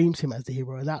it frames him as the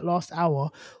hero. In that last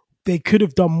hour, they could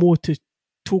have done more to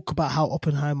talk about how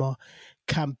Oppenheimer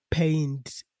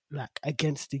campaigned like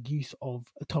against the use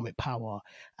of atomic power,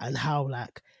 and how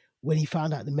like when he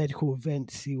found out the medical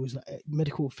effects, he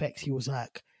was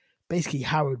like basically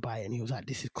harrowed by it, and he was like,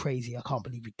 "This is crazy! I can't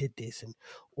believe he did this," and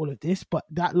all of this. But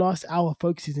that last hour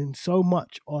focuses in so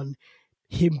much on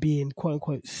him being quote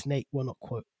unquote snake, well not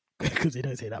quote because they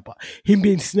don't say that, but him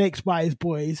being snaked by his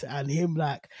boys and him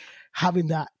like having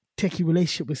that techie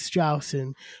relationship with Strauss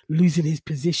and losing his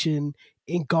position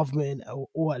in government,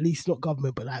 or at least not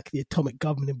government, but like the atomic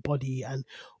governing body and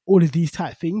all of these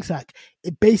type things. Like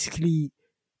it basically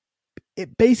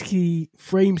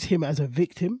frames him as a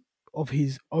victim of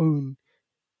his own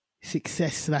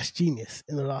success / genius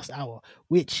in the last hour,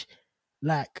 which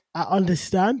like I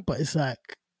understand, but it's like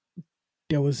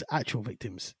there was actual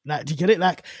victims. Like, do you get it?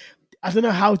 Like, I don't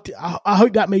know how. I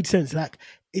hope that made sense. Like,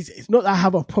 it's not that I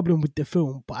have a problem with the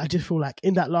film, but I just feel like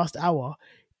in that last hour,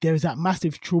 there is that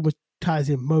massive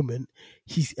traumatizing moment.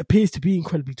 He appears to be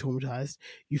incredibly traumatized.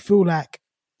 You feel like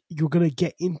you're going to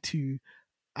get into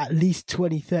at least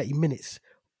 20, 30 minutes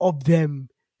of them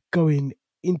going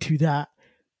into that.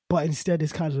 But instead,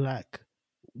 it's kind of like,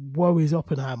 woe is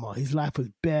Oppenheimer. His life was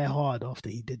bare hard after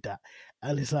he did that.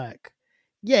 And it's like,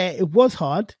 yeah, it was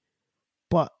hard,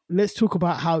 but let's talk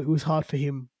about how it was hard for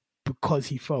him because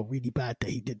he felt really bad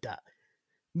that he did that.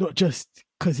 Not just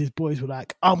because his boys were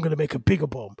like, I'm going to make a bigger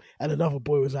bomb. And another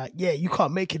boy was like, yeah, you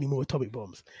can't make any more atomic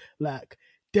bombs. Like,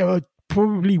 there were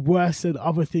probably worse than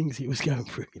other things he was going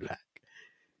through. Like,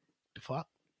 the fuck?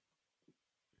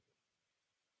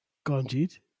 Go on,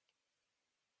 Jude.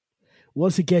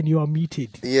 Once again, you are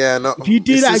muted. Yeah, no. If you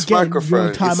do that again, you're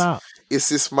on timeout. It's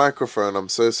this microphone. I'm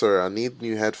so sorry. I need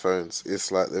new headphones.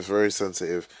 It's like they're very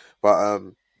sensitive. But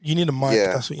you need a mic.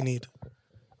 Yeah. That's what you need.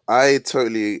 I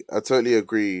totally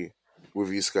agree with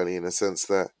you, Scully, in a sense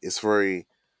that it's very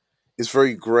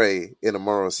grey in a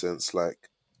moral sense, like,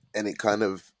 and it kind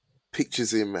of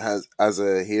pictures him as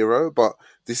a hero. But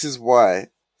this is why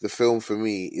the film for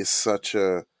me is such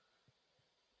a.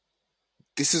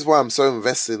 This is why I'm so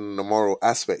invested in the moral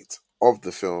aspect of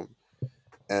the film.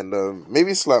 And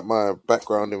maybe it's like my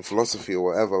background in philosophy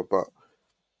or whatever, but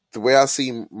the way I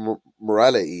see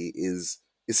morality is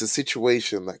it's a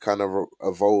situation that kind of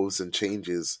evolves and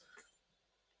changes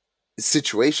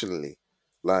situationally.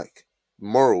 Like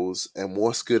morals and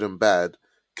what's good and bad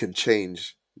can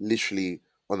change literally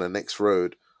on the next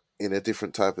road in a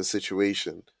different type of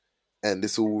situation. And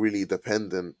it's all really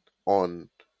dependent on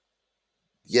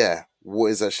what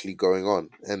is actually going on.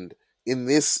 And in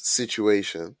this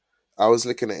situation, I was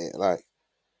looking at it like,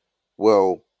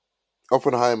 well,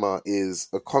 Oppenheimer is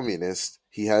a communist.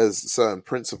 He has certain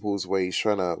principles where he's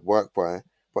trying to work by,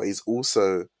 but he's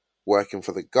also working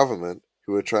for the government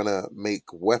who are trying to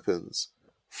make weapons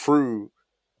through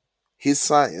his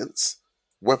science,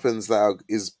 weapons that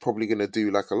is probably going to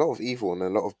do like a lot of evil and a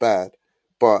lot of bad.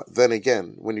 But then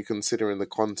again, when you consider in the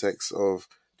context of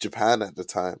Japan at the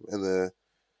time and the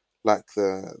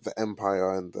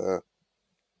empire and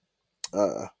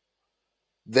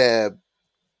their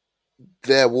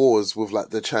wars with like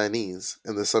the Chinese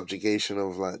and the subjugation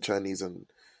of like Chinese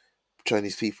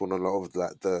people and a lot of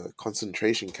like the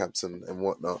concentration camps and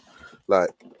whatnot, like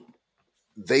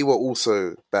they were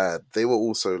also bad. They were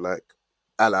also like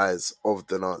allies of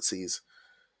the Nazis.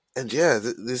 And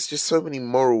there's just so many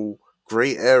moral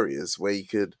grey areas where you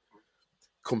could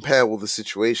compare all the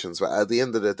situations, but at the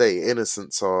end of the day,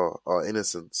 innocents are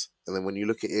innocents. And then when you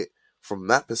look at it from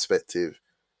that perspective,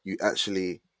 you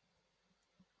actually,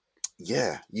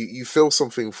 you feel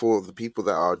something for the people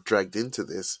that are dragged into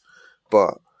this.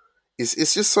 But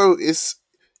it's just so it's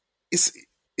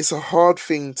a hard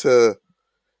thing to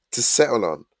settle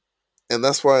on, and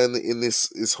that's why in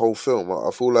this whole film, I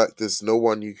feel like there's no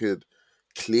one you could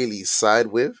clearly side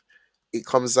with. It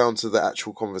comes down to the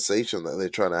actual conversation that they're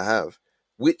trying to have,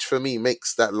 which for me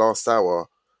makes that last hour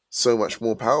so much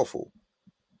more powerful.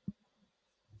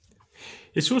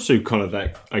 It's also kind of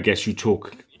like, I guess you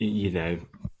talk, kind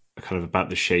of about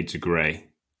the shades of grey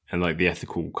and like the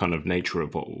ethical kind of nature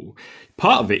of it all.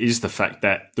 Part of it is the fact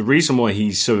that the reason why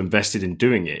he's so invested in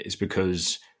doing it is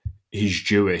because he's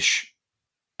Jewish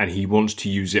and he wants to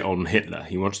use it on Hitler.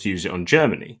 He wants to use it on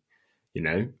Germany.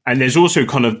 And there's also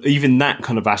kind of even that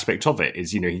kind of aspect of it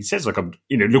is, he says like,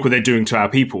 look what they're doing to our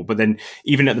people. But then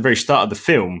even at the very start of the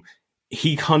film,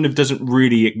 he kind of doesn't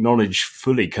really acknowledge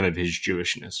fully kind of his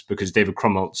Jewishness, because David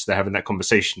Krumholtz, they're having that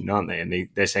conversation, aren't they? And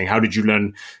they're saying, how did you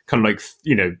learn kind of like,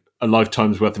 a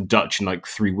lifetime's worth of Dutch in like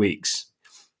 3 weeks?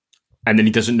 And then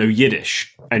he doesn't know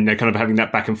Yiddish, and they're kind of having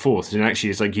that back and forth. And actually,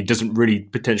 it's like he doesn't really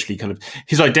potentially kind of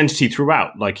his identity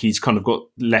throughout. Like he's kind of got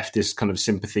leftist kind of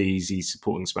sympathies. He's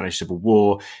supporting the Spanish Civil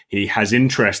War. He has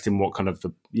interest in what kind of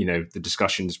the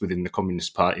discussions within the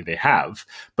Communist Party they have,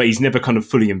 but he's never kind of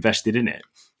fully invested in it.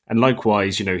 And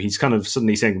likewise, he's kind of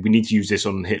suddenly saying we need to use this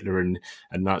on Hitler and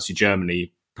Nazi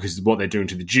Germany because of what they're doing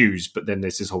to the Jews. But then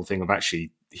there's this whole thing of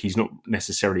actually he's not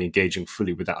necessarily engaging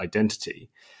fully with that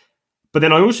identity. But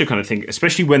then I also kind of think,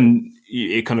 especially when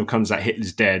it kind of comes that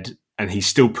Hitler's dead and he's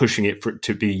still pushing it for it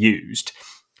to be used,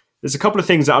 there's a couple of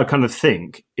things that I kind of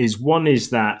think is one is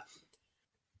that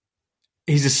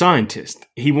he's a scientist.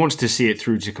 He wants to see it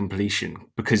through to completion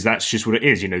because that's just what it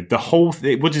is. The whole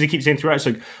thing, what does he keep saying throughout? It's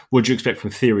like, what do you expect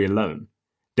from theory alone?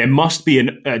 There must be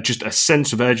just a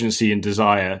sense of urgency and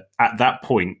desire at that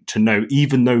point to know,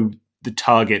 even though the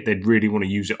target they'd really want to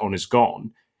use it on is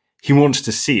gone, he wants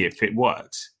to see if it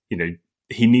works.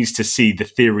 He needs to see the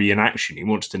theory in action. He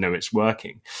wants to know it's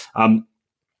working. And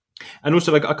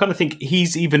also, I kind of think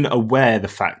he's even aware the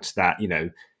fact that,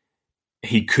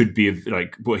 he could be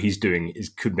like what he's doing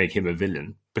could make him a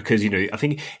villain because, I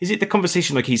think, is it the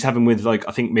conversation like he's having with I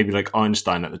think maybe like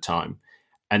Einstein at the time,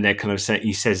 and they're kind of saying,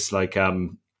 he says like,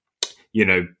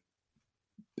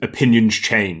 opinions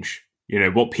change,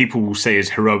 what people will say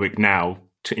is heroic now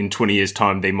in 20 years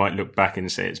time, they might look back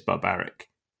and say it's barbaric.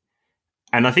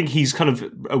 And I think he's kind of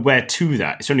aware to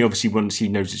that. It's only obviously once he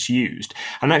knows it's used.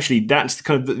 And actually, that's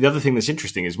kind of the other thing that's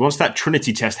interesting is once that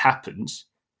Trinity test happens,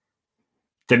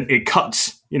 then it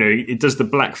cuts, it does the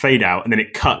black fade out and then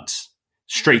it cuts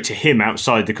straight to him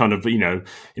outside the kind of, in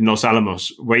Los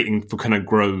Alamos, waiting for kind of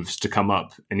Groves to come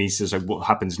up. And he says, like, what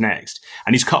happens next?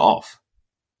 And he's cut off.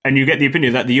 And you get the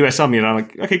opinion that the US Army are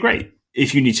like, okay, great.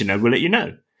 If you need to know, we'll let you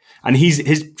know. And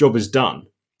his job is done.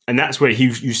 And that's where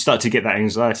you start to get that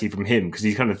anxiety from him because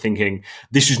he's kind of thinking,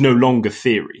 this is no longer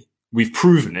theory. We've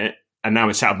proven it, and now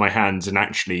it's out of my hands, and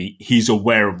actually he's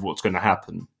aware of what's going to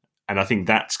happen. And I think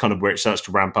that's kind of where it starts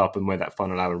to ramp up and where that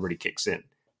final hour really kicks in.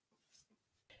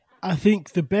 I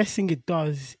think the best thing it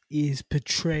does is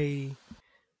portray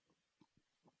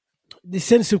the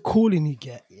sense of calling you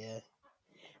get, yeah.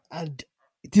 And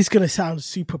this is going to sound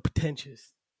super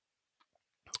pretentious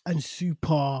and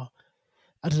super,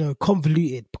 I don't know,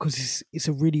 convoluted because it's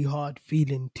a really hard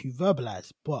feeling to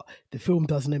verbalize. But the film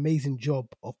does an amazing job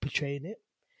of portraying it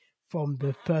from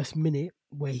the first minute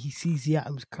where he sees the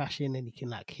atoms crashing and he can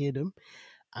like hear them.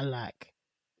 And like,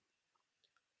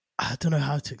 I don't know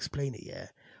how to explain it, yeah.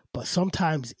 But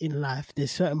sometimes in life,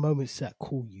 there's certain moments that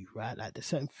call you, right? Like there's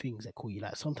certain things that call you.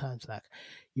 Like sometimes like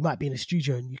you might be in a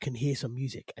studio and you can hear some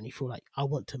music and you feel like, I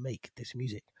want to make this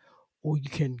music. Or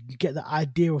you get the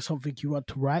idea of something you want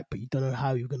to write, but you don't know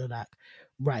how you're going to like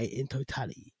write it in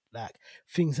totality. Like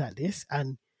things like this.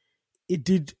 And it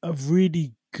did a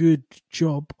really good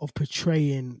job of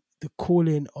portraying the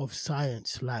calling of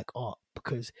science like art,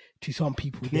 because to some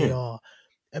people they are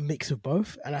a mix of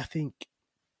both. And I think,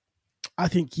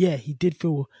 yeah, he did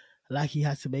feel like he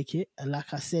had to make it. And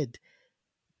like I said,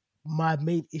 my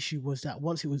main issue was that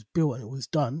once it was built and it was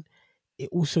done, it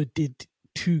also did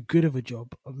too good of a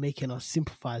job of making us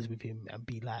sympathize with him and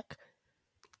be like,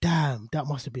 damn, that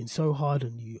must have been so hard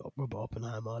on you, Robert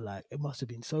Oppenheimer. Like, it must have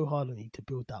been so hard on you to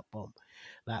build that bomb.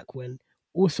 Like, when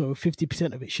also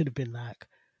 50% of it should have been like,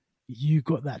 you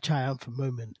got that triumphant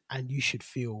moment and you should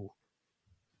feel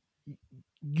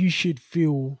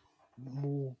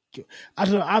more. I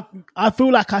don't know. I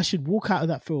feel like I should walk out of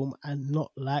that film and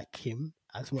not like him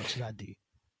as much as I do.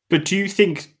 But do you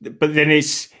think? But then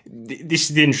this is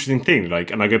the interesting thing.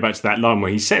 Like, and I go back to that line where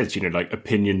he says, like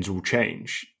opinions will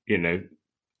change.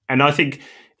 And I think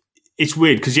it's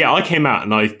weird because I came out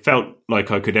and I felt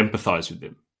like I could empathize with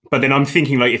him. But then I'm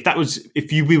thinking like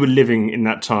if we were living in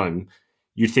that time,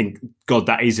 you'd think, God,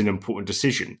 that is an important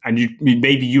decision. And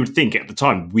maybe you would think at the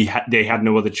time they had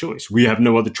no other choice. We have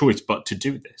no other choice but to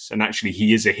do this. And actually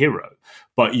he is a hero,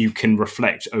 but you can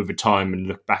reflect over time and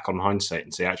look back on hindsight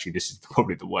and say, actually, this is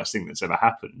probably the worst thing that's ever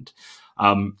happened.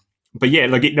 But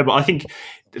I think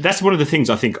that's one of the things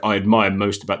I think I admire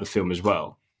most about the film as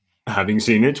well, having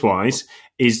seen it twice,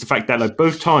 is the fact that like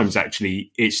both times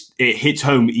actually it hits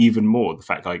home even more, the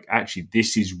fact like actually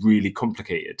this is really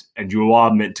complicated and you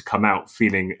are meant to come out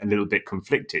feeling a little bit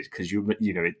conflicted because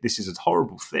this is a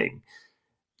horrible thing,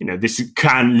 this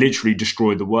can literally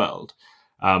destroy the world,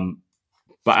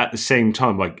 but at the same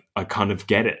time like I kind of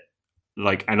get it,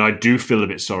 like, and I do feel a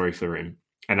bit sorry for him,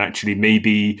 and actually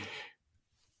maybe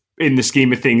in the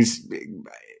scheme of things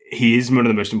he is one of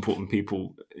the most important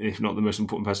people, if not the most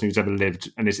important person who's ever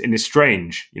lived. And it's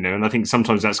strange, and I think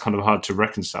sometimes that's kind of hard to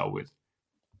reconcile with.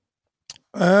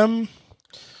 I'm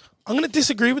going to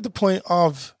disagree with the point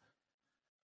of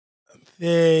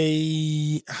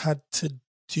they had to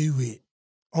do it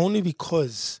only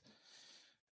because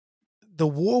the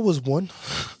war was won.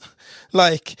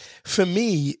 Like, for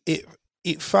me,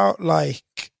 it felt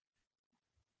like,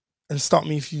 and stop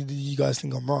me if you guys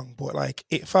think I'm wrong, but like,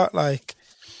 it felt like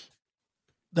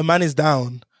the man is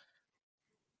down,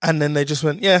 and then they just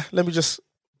went, yeah, let me just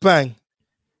bang,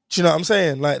 Do you know what I'm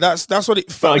saying? Like that's what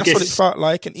it what it felt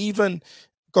like. And even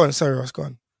go on, sorry, Ross, go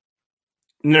on.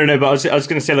 No, but I was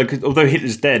going to say, like, although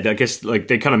Hitler's dead, I guess like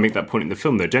they kind of make that point in the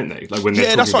film, though, don't they? Like when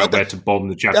they're talking about where to bomb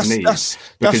the Japanese,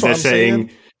 because they're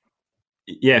saying,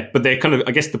 yeah, but they're kind of,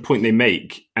 I guess, the point they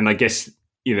make, and I guess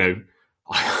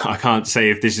I can't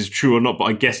say if this is true or not, but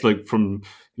I guess like from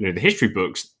the history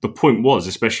books, the point was,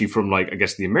 especially from like I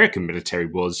guess the American military,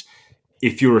 was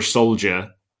if you're a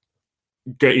soldier,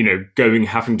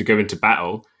 having to go into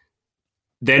battle,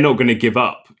 they're not going to give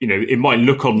up. It might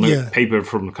look on the paper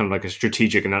from kind of like a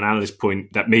strategic and analyst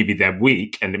point that maybe they're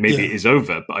weak and maybe it is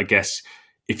over. But I guess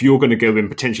if you're going to go in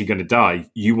potentially going to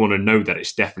die, you want to know that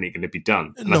it's definitely going to be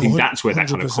done. And I think that's where that 100%.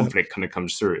 Kind of conflict kind of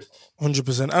comes through.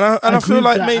 100%. And I feel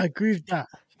like I agree with that.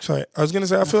 Sorry, I was going to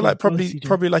say, I feel like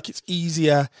probably like it's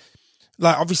easier.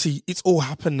 Like obviously it's all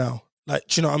happened now. Like,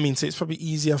 do you know what I mean? So it's probably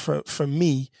easier for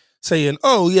me saying,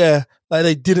 oh yeah, like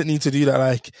they didn't need to do that.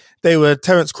 Like they were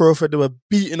Terence Crawford, they were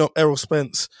beating up Errol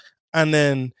Spence, and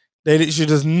then they literally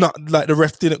just not like the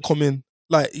ref didn't come in.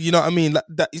 Like, you know what I mean? Like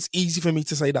that it's easy for me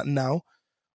to say that now.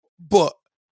 But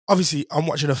obviously I'm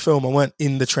watching a film, I weren't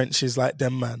in the trenches like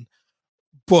them, man.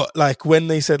 But like when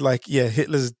they said like, yeah,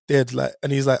 Hitler's dead, like,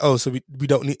 and he's like, oh, so we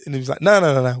don't need, and he was like,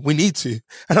 no, we need to.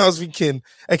 And I was thinking,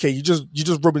 okay, you just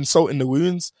rubbing salt in the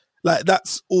wounds. Like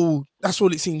that's all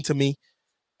it seemed to me.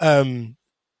 And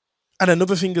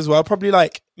another thing as well, probably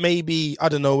like maybe, I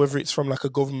don't know whether it's from like a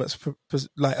government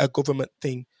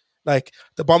thing. Like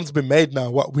the bomb's been made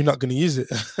now. What, we're not going to use it?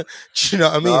 Do you know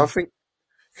what I mean? No, I think.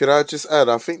 Could I just add?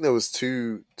 I think there was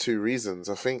two reasons.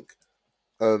 I think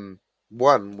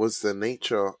one was the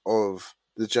nature of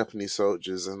the Japanese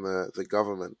soldiers and the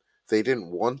government. They didn't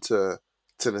want to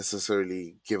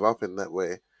necessarily give up in that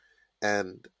way,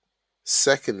 and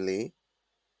secondly,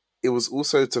 it was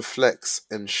also to flex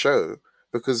and show,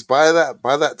 because by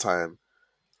that time,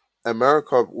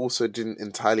 America also didn't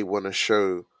entirely want to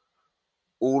show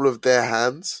all of their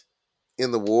hands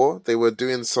in the war. They were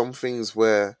doing some things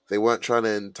where they weren't trying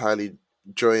to entirely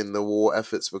join the war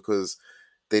efforts because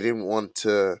they didn't want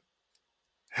to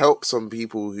help some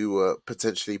people who were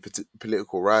potentially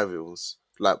political rivals,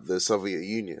 like the Soviet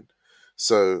Union.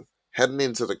 So heading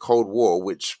into the Cold War,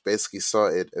 which basically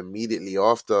started immediately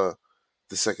after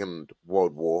the Second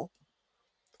World War,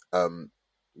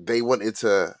 they wanted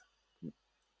to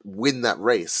win that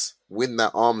race, win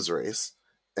that arms race,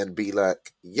 and be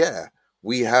like, yeah,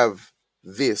 we have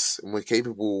this and we're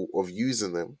capable of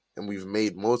using them, and we've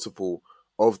made multiple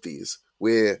of these.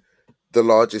 We're the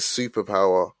largest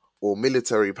superpower or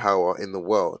military power in the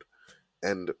world.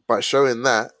 And by showing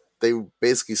that, they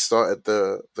basically started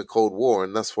the Cold War.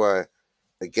 And that's why,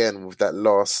 again, with that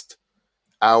last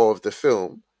hour of the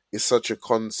film, is such a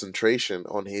concentration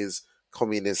on his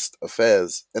communist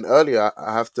affairs. And earlier,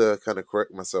 I have to kind of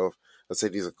correct myself. I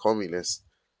said he's a communist.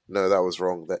 No, that was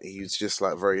wrong. That he's just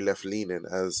like very left-leaning,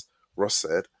 as Ross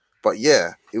said. But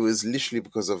yeah, it was literally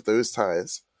because of those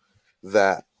ties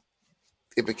that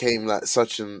it became like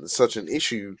such an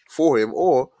issue for him,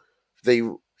 or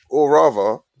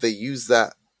rather they used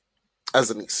that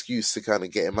as an excuse to kind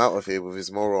of get him out of here with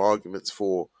his moral arguments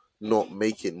for not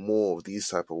making more of these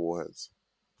type of warheads.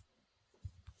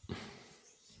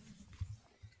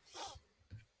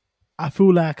 I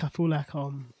feel like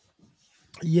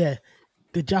yeah,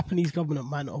 the Japanese government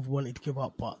might not have wanted to give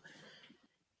up, but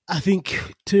I think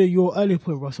to your earlier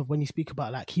point, Ross, of when you speak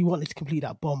about like he wanted to complete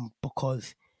that bomb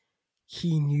because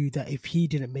he knew that if he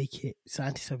didn't make it,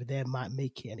 scientists over there might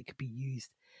make it and it could be used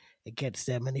against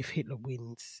them. And if Hitler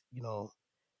wins,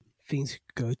 things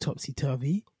go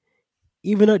topsy-turvy.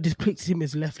 Even though it depicted him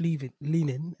as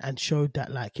left-leaning and showed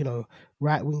that like,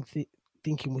 right-wing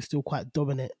thinking was still quite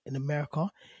dominant in America,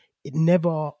 it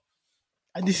never,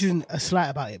 and this isn't a slight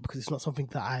about it because it's not something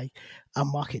that I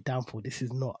mark it down for. This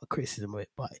is not a criticism of it,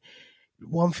 but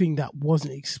one thing that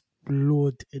wasn't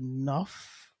explored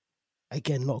enough,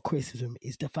 again, not criticism,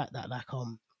 is the fact that like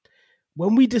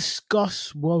when we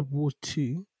discuss World War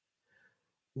II,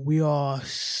 we are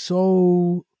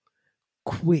so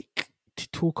quick to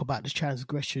talk about the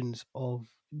transgressions of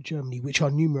Germany, which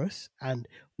are numerous and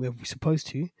we're supposed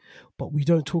to, but we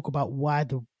don't talk about why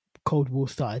the Cold War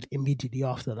started immediately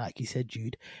after, like you said,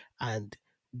 Jude, and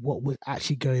what was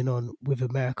actually going on with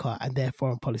America and their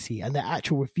foreign policy and their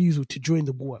actual refusal to join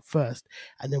the war at first,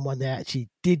 and then when they actually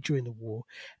did join the war,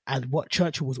 and what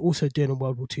Churchill was also doing in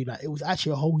World War II. Like, it was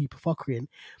actually a whole heap of fuckery.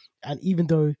 And even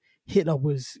though Hitler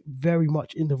was very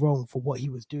much in the wrong for what he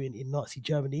was doing in Nazi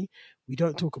Germany, we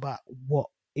don't talk about what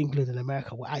England and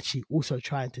America were actually also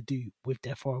trying to do with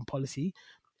their foreign policy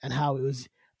and how it was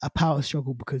a power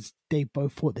struggle because they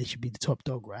both thought they should be the top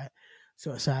dog, right?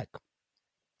 So it's like,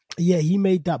 Yeah, he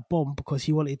made that bomb because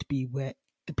he wanted it to be where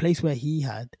the place where he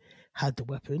had the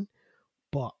weapon.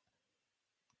 But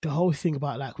the whole thing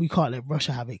about like we can't let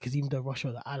Russia have it because even though Russia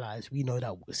are the allies, we know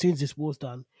that as soon as this war's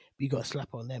done, we got to slap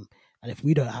it on them. And if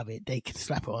we don't have it, they can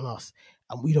slap it on us.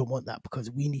 And we don't want that because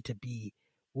we need to be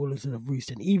rulers of the roost.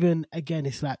 And even again,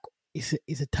 it's like it's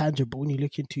a tangent. But when you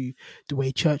look into the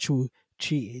way Churchill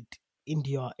treated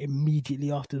India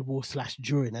immediately after the war /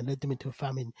 during and led them into a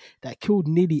famine that killed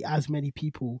nearly as many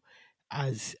people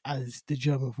as the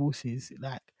German forces,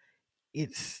 like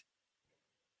it's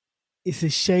a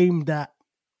shame that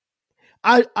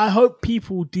I hope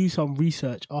people do some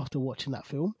research after watching that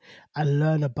film and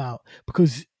learn about,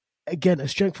 because again, a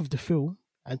strength of the film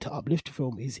and to uplift the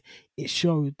film is it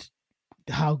showed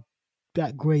how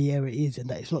that grey area is and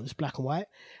that it's not just black and white.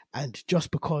 And just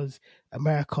because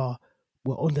America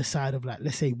were on the side of, like,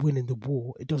 let's say, winning the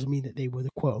war, it doesn't mean that they were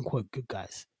the quote unquote good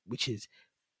guys, which is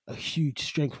a huge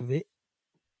strength of it.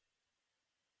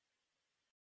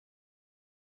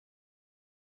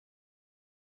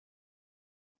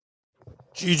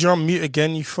 Jude, you're on mute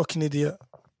again, you fucking idiot.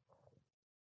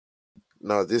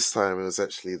 No, this time it was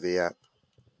actually the app.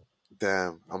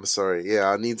 Damn, I'm sorry. Yeah,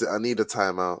 I need a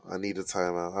timeout.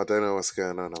 I don't know what's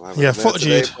going on. Fuck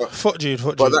Jude. Fuck Jude.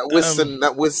 But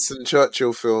that Winston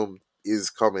Churchill film is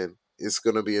coming. It's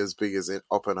gonna be as big as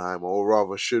Oppenheimer, or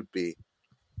rather, should be.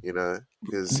 You know,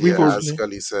 because as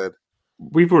Scully said,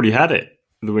 we've already had it.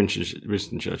 The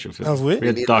Winston Churchill film. Have we? We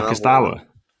had Darkest Hour.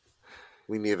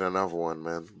 We need another one,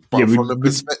 man. But from the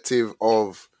perspective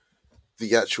of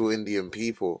the actual Indian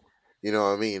people, you know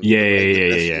what I mean?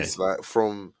 Yeah. Like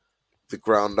from the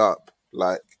ground up,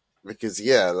 like, because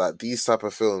like these type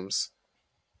of films,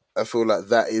 I feel like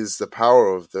that is the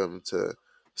power of them, to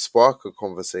spark a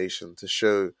conversation, to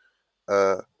show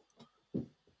a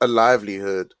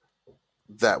livelihood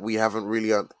that we haven't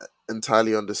really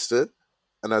entirely understood.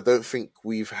 And I don't think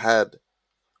we've had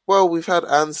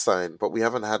Einstein, but we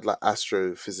haven't had like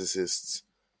astrophysicists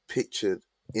pictured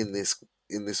in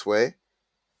this way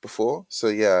before. So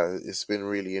yeah, it's been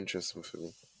really interesting for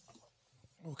me.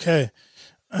 Okay.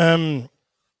 Kind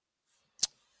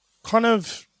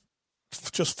of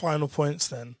just final points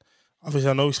then. Obviously,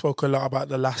 I know we spoke a lot about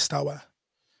the last hour.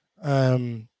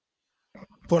 But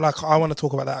like, I want to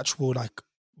talk about the actual like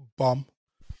bomb,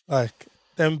 like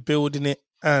them building it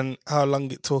and how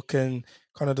long it took and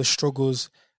kind of the struggles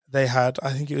they had.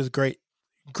 I think it was great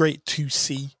to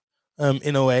see,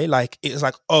 in a way. Like, it was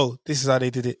like, oh, this is how they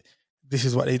did it. This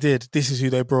is what they did. This is who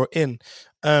they brought in.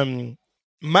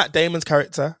 Matt Damon's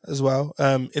character as well.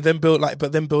 It then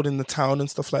building the town and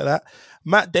stuff like that.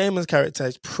 Matt Damon's character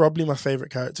is probably my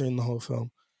favorite character in the whole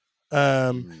film.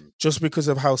 Just because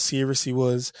of how serious he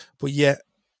was, but yet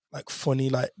like funny.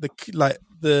 Like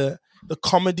the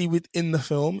comedy within the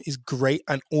film is great,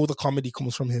 and all the comedy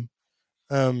comes from him.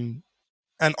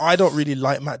 And I don't really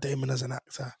like Matt Damon as an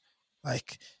actor.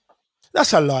 Like,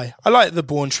 that's a lie. I like the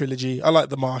Bourne trilogy. I like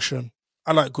The Martian.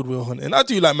 I like Good Will Hunting. I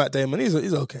do like Matt Damon. He's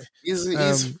okay.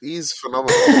 He's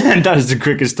phenomenal. And that is the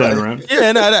quickest turnaround.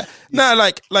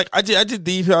 Like I did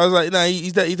deep. I was like,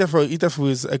 he definitely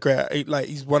was a great. Like,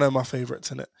 he's one of my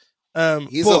favorites in it.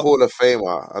 He's a Hall of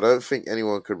Famer. I don't think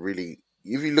anyone could really.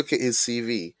 If you look at his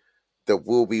CV, there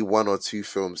will be one or two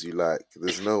films you like.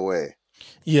 There's no way.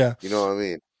 Yeah, you know what I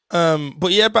mean.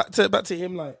 But yeah, back to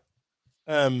him. Like,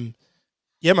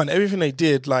 yeah, man, everything they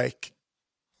did, like,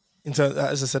 in terms,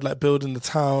 as I said, like building the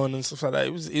town and stuff like that,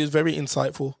 it was very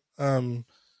insightful. And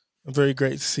very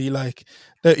great to see. Like,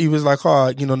 that he was like,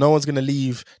 oh, no one's gonna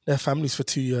leave their families for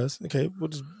 2 years. Okay,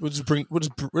 we'll just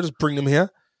bring them here.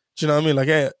 Do you know what I mean? Like,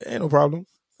 hey, ain't no problem.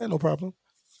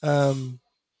 And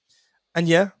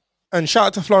yeah, and shout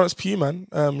out to Florence Pugh, man.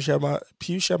 She had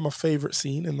my favorite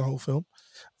scene in the whole film,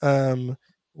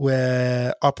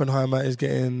 where Oppenheimer is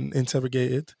getting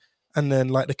interrogated, and then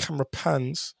like the camera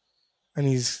pans, and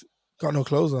he's got no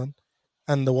clothes on,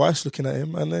 and the wife's looking at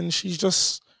him, and then she's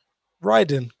just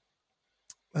riding.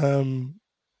 Giving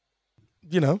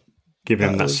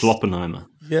him that Sloppenheimer.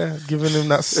 Yeah, giving him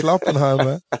that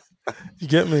Sloppenheimer. You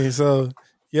get me? So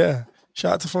yeah.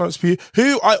 Shout out to Florence Pugh,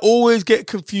 who I always get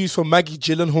confused for Maggie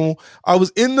Gyllenhaal. I was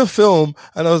in the film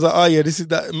and I was like, oh yeah, this is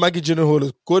that Maggie Gyllenhaal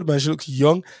looks good, man. She looks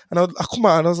young. And I come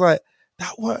out and I was like,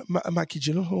 that what Maggie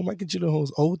Gyllenhaal? Maggie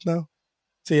Gyllenhaal's old now.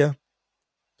 So yeah,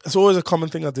 it's always a common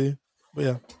thing I do. But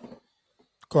yeah,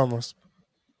 go on, Ross.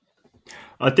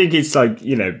 I think it's like,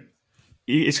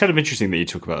 it's kind of interesting that you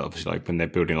talk about, obviously, like when they're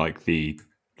building like the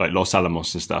Los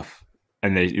Alamos and stuff,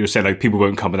 and you'll say like people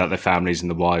won't come without their families and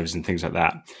the wives and things like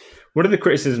that. One of the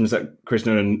criticisms that Chris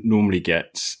Nolan normally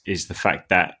gets is the fact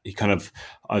that he kind of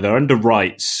either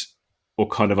underwrites or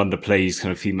kind of underplays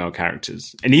kind of female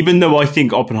characters. And even though I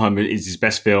think Oppenheimer is his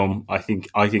best film, I think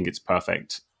it's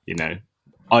perfect. You know,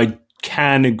 I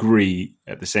can agree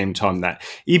at the same time that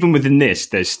even within this,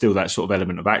 there's still that sort of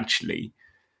element of actually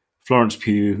Florence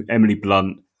Pugh, Emily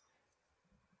Blunt,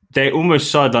 they're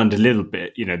almost sidelined a little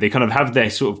bit. You know, they kind of have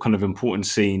their sort of kind of important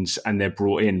scenes and they're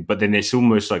brought in, but then it's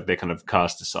almost like they're kind of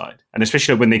cast aside. And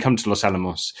especially when they come to Los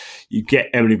Alamos, you get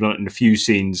Emily Blunt in a few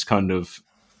scenes kind of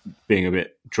being a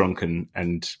bit drunken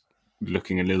and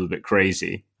looking a little bit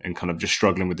crazy and kind of just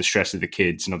struggling with the stress of the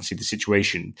kids and obviously the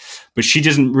situation. But she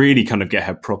doesn't really kind of get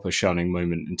her proper shining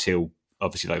moment until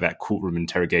obviously like that courtroom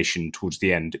interrogation towards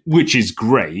the end, which is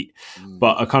great.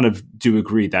 But I kind of do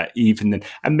agree that even then,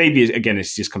 and maybe again, it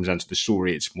just comes down to the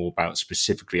story. It's more about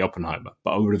specifically Oppenheimer,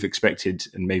 but I would have expected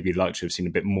and maybe liked to have seen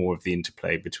a bit more of the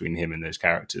interplay between him and those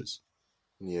characters.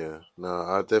 Yeah, no,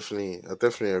 I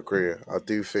definitely agree. I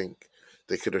do think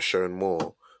they could have shown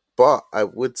more, but I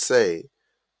would say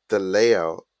the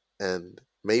layout, and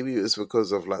maybe it was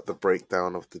because of like the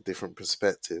breakdown of the different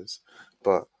perspectives,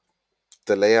 but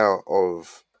the layout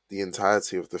of the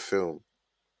entirety of the film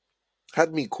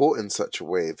had me caught in such a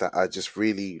way that I just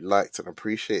really liked and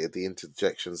appreciated the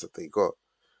interjections that they got.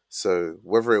 So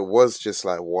whether it was just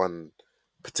like one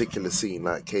particular scene,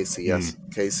 like Casey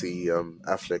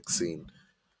Affleck's scene,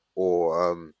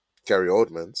 or Gary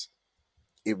Oldman's,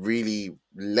 it really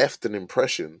left an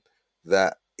impression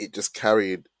that it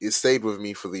stayed with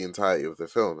me for the entirety of the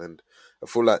film. And I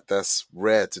feel like that's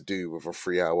rare to do with a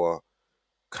 3-hour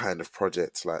kind of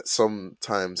project. Like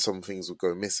sometimes some things will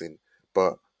go missing,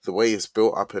 but the way it's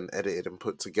built up and edited and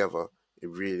put together, it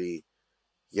really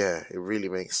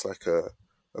makes like a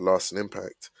lasting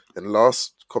impact. And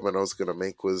last comment I was going to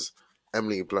make was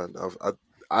Emily Blunt.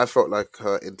 I felt like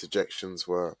her interjections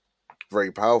were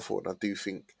very powerful, and I do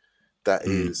think that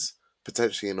is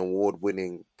potentially an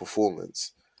award-winning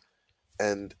performance.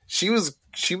 And she was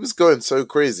going so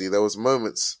crazy. There was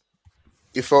moments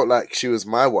it felt like she was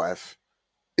my wife.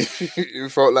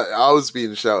 It felt like I was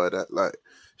being shouted at. Like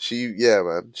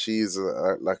she's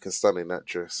like a stunning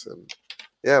actress, and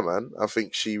yeah, man, I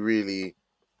think she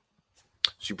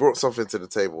brought something to the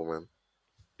table, man.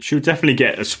 She'll definitely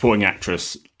get a supporting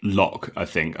actress lock. I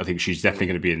think she's definitely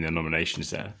going to be in the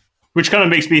nominations there, which kind of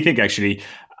makes me think. Actually,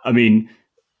 I mean,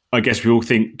 I guess we all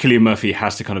think Cillian Murphy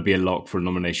has to kind of be a lock for a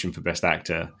nomination for Best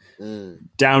Actor.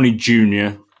 Downey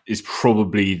Jr. is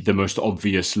probably the most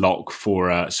obvious lock for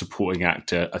a supporting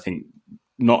actor. I think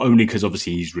not only because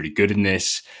obviously he's really good in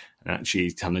this, and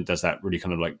actually kind of does that really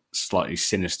kind of like slightly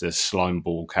sinister slime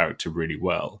ball character really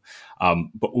well.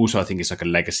 But also I think it's like a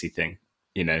legacy thing.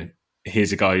 You know,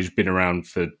 here's a guy who's been around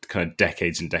for kind of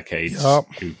decades and decades,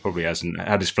 who probably hasn't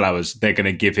had his flowers. They're going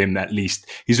to give him at least,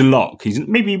 he's a lock.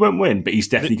 Maybe he won't win, but he's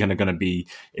definitely going to be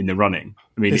in the running.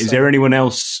 I mean, is there anyone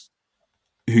else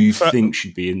who you think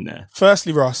should be in there?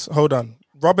 Firstly, Ross, hold on.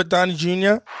 Robert Downey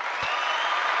Jr.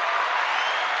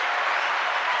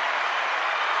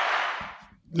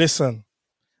 Listen,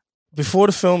 before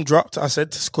the film dropped, I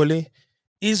said to Scully,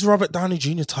 is Robert Downey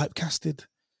Jr. typecasted?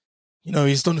 You know,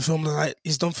 he's done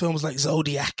films like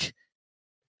Zodiac.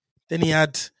 Then he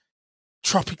had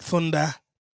Tropic Thunder.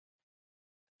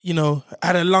 You know,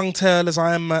 had a long tail as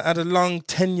Iron Man, had a long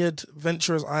tenured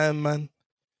venture as Iron Man.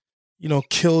 You know,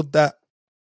 killed that.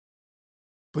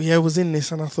 But yeah, was in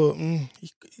this, and I thought,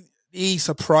 he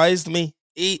surprised me.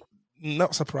 He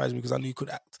not surprised me because I knew he could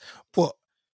act, but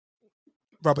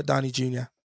Robert Downey Jr.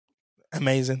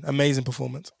 Amazing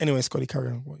performance. Anyway, Scotty, carry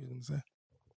on. What are you going to say?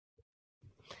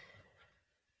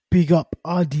 Big up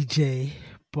RDJ,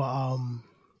 but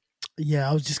yeah,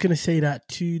 I was just going to say that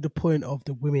to the point of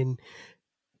the women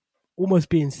almost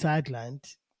being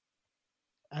sidelined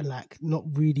and like not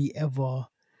really ever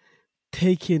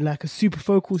taking like a super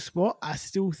focal spot. I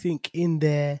still think in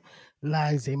their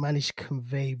lines they managed to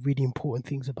convey really important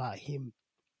things about him,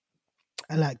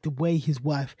 and like the way his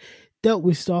wife dealt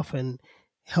with stuff and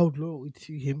held loyalty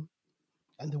to him,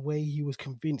 and the way he was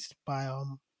convinced by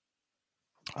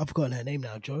I've forgotten her name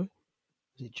now, Joe.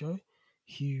 Is it Joe?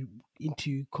 Who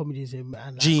into communism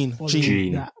and like,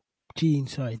 Jean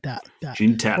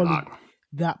Tatlock.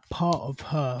 That part of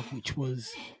her, which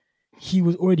was he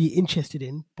was already interested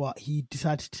in, but he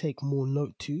decided to take more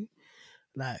note to.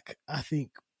 Like, I think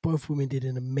both women did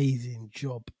an amazing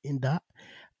job in that.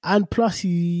 And plus,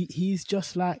 he's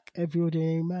just like every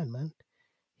ordinary man.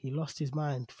 He lost his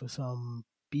mind for some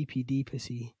BPD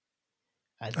pussy.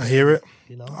 I hear it.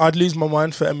 You know, I'd lose my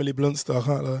mind for Emily Blunt still, I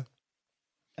can't lie.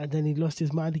 And then he lost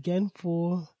his mind again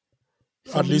for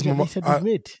I'd lose my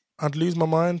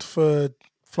mind for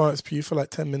Florence Pugh for like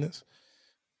 10 minutes.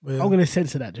 I'm going to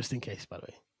censor that just in case, by the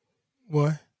way.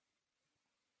 Why?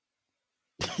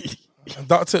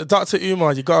 Dr.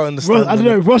 Umar, you gotta understand. I don't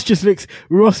know.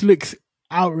 Ross looks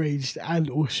outraged and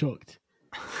or shocked.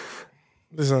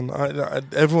 Listen,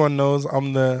 everyone knows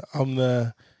I'm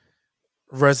the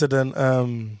resident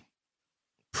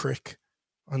prick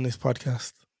on this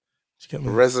podcast. Do you get me?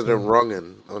 Resident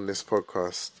wrongin' on this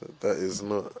podcast. That's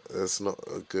not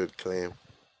a good claim.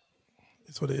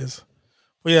 It's what it is.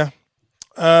 But yeah.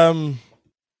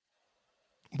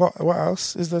 What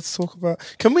else is there to talk about?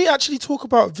 Can we actually talk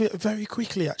about very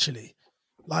quickly? Actually,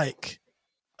 like,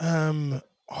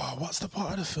 what's the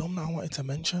part of the film that I wanted to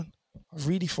mention? I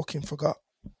really fucking forgot.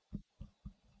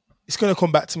 It's gonna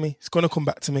come back to me.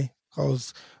 I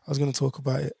was gonna talk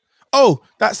about it. Oh,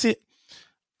 that's it.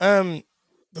 The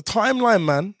timeline,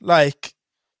 man. Like,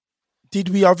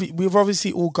 we've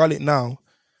obviously all got it now,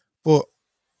 but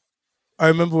I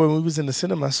remember when we was in the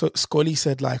cinema, so Scully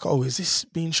said like, "Oh, is this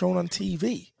being shown on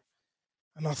TV?"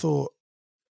 And I thought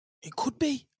it could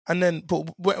be. And then, but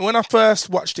when I first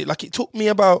watched it, like, it took me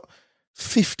about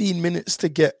 15 minutes to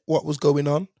get what was going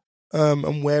on,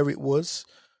 and where it was.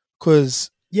 Because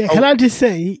can I just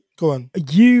say, go on.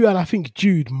 You and I think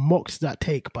Jude mocked that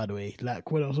take. By the way,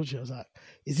 like when I was watching, I was like,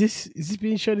 "Is this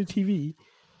being shown on TV?"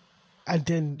 And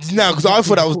then because I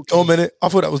thought that was dumb, innit? I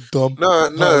thought that was dumb. No,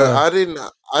 I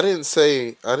didn't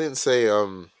say. I didn't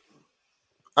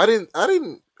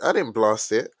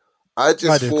blast it. I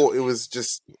just thought it was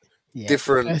just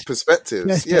different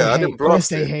perspectives. I didn't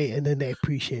blast it. First they hate and then they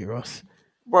appreciate Ross.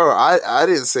 Bro, I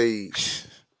didn't say.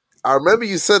 I remember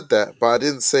you said that, but I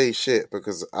didn't say shit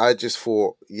because I just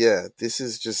thought, this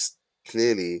is just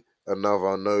clearly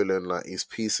another Nolan. Like, he's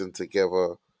piecing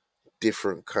together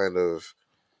different kind of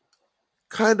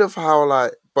how,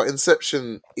 like, but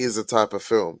Inception is a type of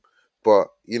film, but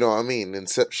you know what I mean?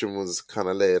 Inception was kind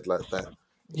of layered like that.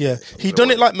 Yeah, he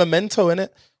done it like Memento, innit?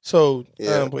 So,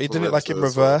 but he did it like in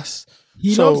reverse.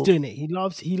 He loves doing it. He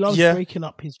loves breaking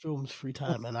up his films through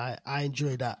time, and I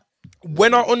enjoy that.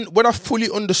 When I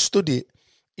fully understood it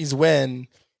is when,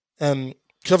 because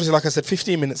obviously, like I said,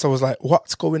 15 minutes, I was like,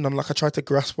 what's going on? Like, I tried to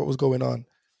grasp what was going on.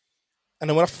 And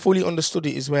then when I fully understood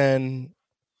it is when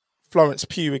Florence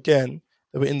Pugh, again,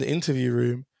 they were in the interview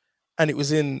room, and it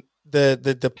was in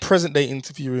the present day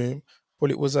interview room, but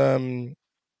it was, or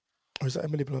is that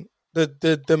Emily Blunt?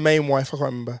 The main wife, I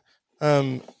can't remember.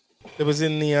 It was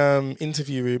in the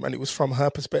interview room, and it was from her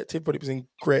perspective, but it was in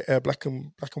grey, black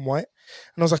and white.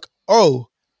 And I was like, oh,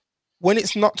 when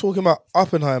it's not talking about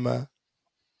Oppenheimer,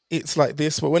 it's like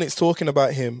this. But when it's talking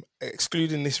about him,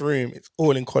 excluding this room, it's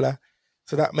all in colour.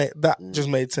 So that just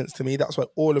made sense to me. That's why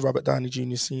all of Robert Downey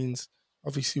Jr. scenes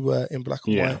obviously were in black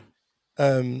and white,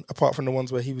 apart from the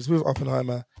ones where he was with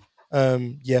Oppenheimer.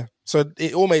 So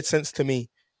it all made sense to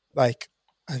me. Like,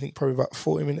 I think probably about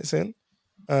 40 minutes in.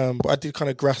 But I did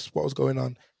kind of grasp what was going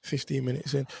on 15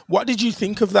 minutes in. What did you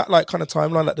think of that, like, kind of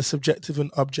timeline, like the subjective and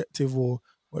objective, or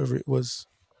whatever it was,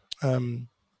 thing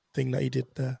that he did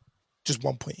there? Just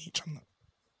 1 point each on that.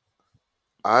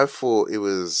 I thought it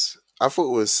was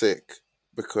sick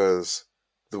because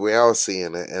the way I was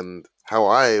seeing it and how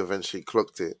I eventually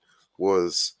clocked it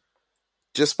was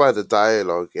just by the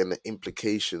dialogue and the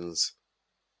implications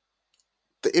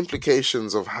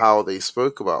of how they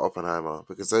spoke about Oppenheimer.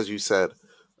 Because as you said,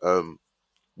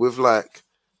 with, like,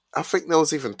 I think there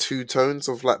was even 2 tones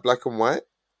of, like, black and white,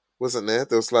 wasn't there?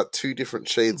 There was like 2 different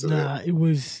shades of it. Nah, it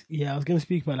was, I was going to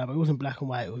speak about that, but it wasn't black and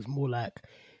white. It was more like,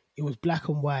 it was black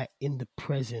and white in the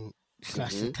present /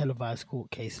 the televised court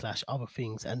case / other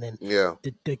things. And then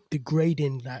the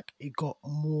grading, like, it got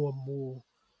more and more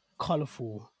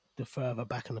colourful the further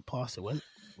back in the past it went.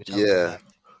 Which I really liked.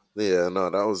 Yeah, no,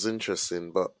 that was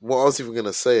interesting. But what I was even going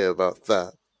to say about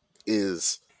that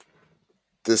is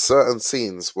there's certain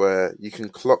scenes where you can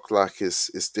clock like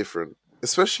it's different,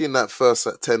 especially in that first,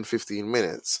 like, 10, 15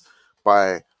 minutes,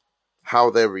 by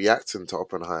how they're reacting to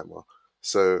Oppenheimer.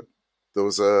 So there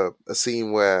was a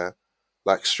scene where,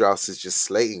 like, Strauss is just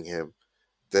slating him.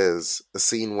 There's a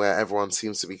scene where everyone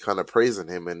seems to be kind of praising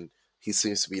him, and he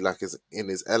seems to be, like, in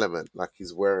his element, like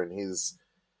he's wearing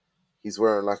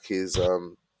like his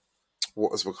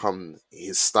what has become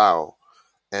his style.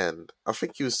 And I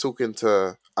think he was talking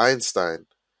to Einstein,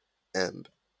 and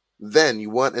then you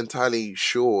weren't entirely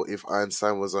sure if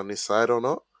Einstein was on his side or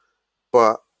not,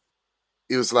 but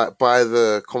it was like, by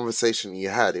the conversation he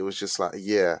had, it was just like,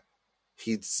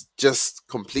 he'd just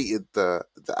completed the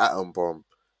atom bomb.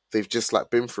 They've just, like,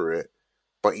 been through it,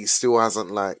 but he still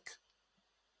hasn't, like,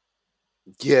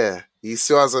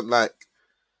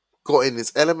 got in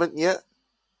his element yet,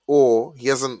 or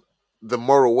the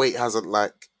moral weight hasn't,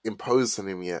 like, imposed on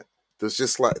him yet. There's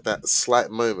just, like, that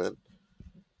slight moment.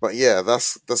 But yeah,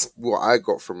 that's what I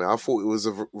got from it. I thought it was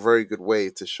a very good way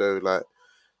to show like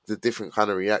the different kind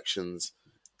of reactions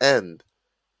and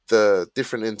the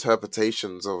different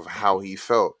interpretations of how he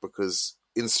felt, because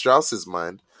in Strauss's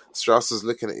mind, Strauss was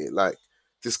looking at it like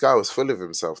this guy was full of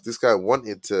himself. This guy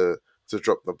wanted to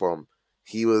drop the bomb.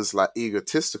 He was like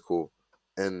egotistical,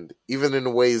 and even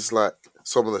in ways like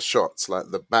some of the shots, like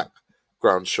the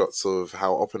background shots of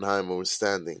how Oppenheimer was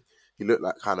standing, he looked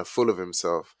like kind of full of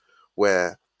himself.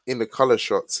 Where in the color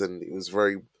shots, and it was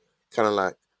very kind of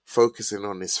like focusing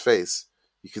on his face,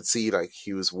 you could see like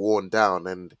he was worn down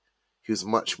and he was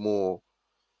much more.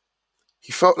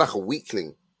 He felt like a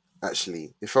weakling.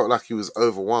 Actually, it felt like he was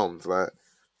overwhelmed. Like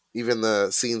even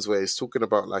the scenes where he's talking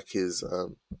about like his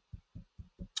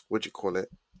what do you call it?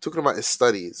 Talking about his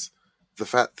studies, the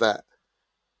fact that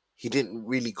he didn't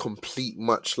really complete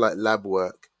much like lab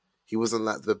work. He wasn't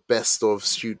like the best of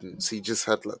students. He just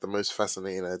had like the most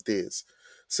fascinating ideas.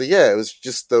 So yeah, it was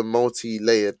just the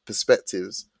multi-layered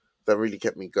perspectives that really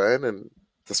kept me going, and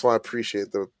that's why I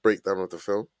appreciate the breakdown of the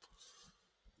film.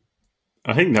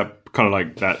 I think that kind of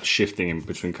like that shifting in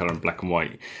between color and black and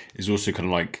white is also kind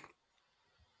of like,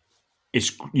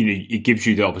 it's, you know, it gives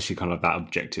you the obviously kind of that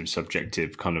objective,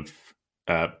 subjective kind of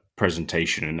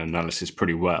presentation and analysis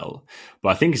pretty well. But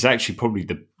I think it's actually probably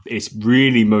it's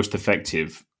really most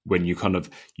effective when you kind of,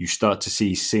 you start to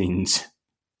see scenes.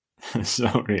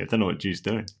 Sorry, I don't know what Jude's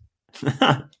doing.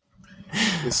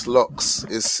 It's locks.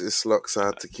 It's locks. I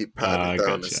had to keep patting it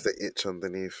down. It's the itch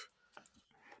underneath.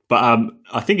 But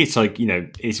I think it's like, you know,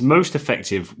 it's most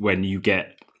effective when you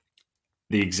get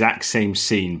the exact same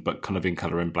scene, but kind of in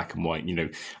color and black and white, you know,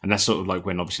 and that's sort of like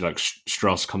when obviously like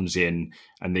Strauss comes in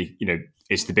and they, you know,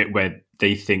 it's the bit where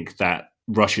they think that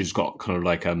Russia's got kind of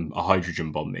like a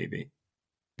hydrogen bomb maybe,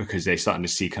 because they're starting to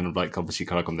see kind of like obviously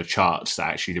kind of like on the charts that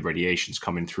actually the radiation's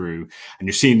coming through, and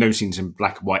you're seeing those scenes in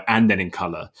black and white and then in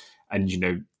color, and you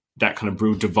know, that kind of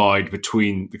real divide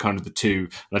between the kind of the two.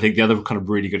 And I think the other kind of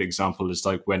really good example is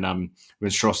like when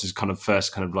Strauss is kind of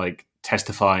first kind of like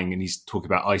testifying and he's talking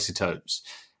about isotopes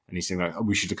and he's saying like, oh,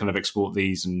 we should kind of export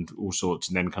these and all sorts,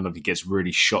 and then kind of he gets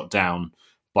really shot down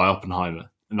by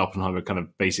Oppenheimer, and Oppenheimer kind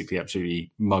of basically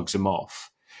absolutely mugs him off.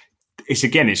 It's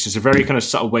just a very kind of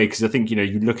subtle way, because I think, you know,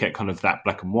 you look at kind of that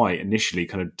black and white initially,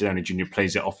 kind of Downey Jr.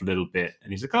 plays it off a little bit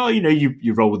and he's like, oh, you know,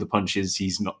 you roll with the punches.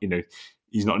 He's not, you know,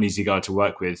 he's not an easy guy to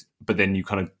work with. But then you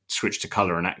kind of switch to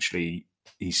color and actually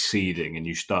he's seeding, and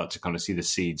you start to kind of see the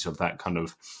seeds of that kind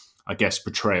of, I guess,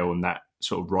 betrayal and that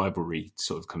sort of rivalry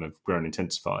sort of kind of grow and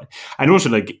intensify. And also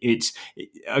like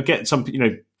I get some, you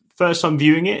know, first time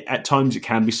viewing it, at times it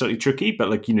can be slightly tricky, but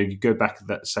like, you know, you go back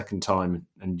that second time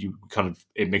and you kind of,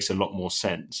 it makes a lot more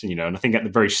sense, you know. And I think at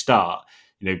the very start,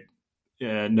 you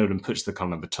know, Nolan puts the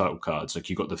kind of the title cards,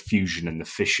 like you got the fusion and the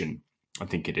fission, I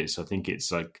think it is. I think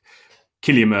it's like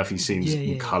Cillian Murphy scenes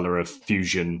in color of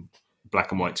fusion,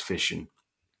 black and white's fission.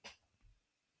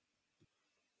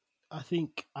 I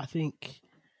think,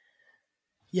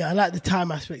 yeah, I like the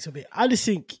time aspects of it. I just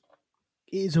think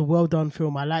it is a well done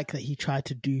film. I like that he tried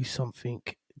to do something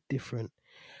different.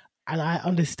 And I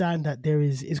understand that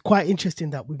it's quite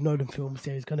interesting that with Nolan films,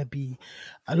 there is going to be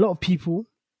a lot of people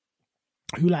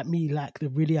who, like me, like the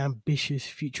really ambitious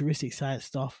futuristic science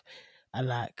stuff, and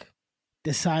like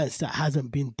the science that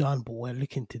hasn't been done, but we're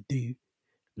looking to do,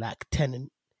 like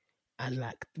Tenet, and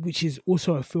like, which is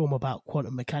also a film about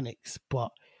quantum mechanics,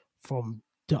 but from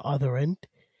the other end.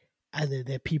 And then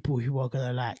there are people who are going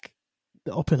to like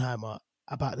the Oppenheimer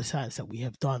about the science that we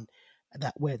have done,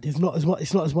 that where there's not as much,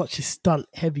 it's not as much as stunt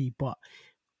heavy, but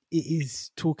it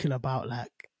is talking about like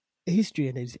history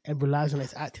and relies on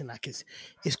its acting. Like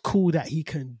it's cool that he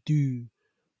can do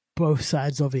both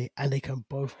sides of it and they can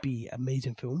both be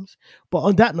amazing films. But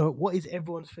on that note, what is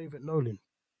everyone's favorite Nolan?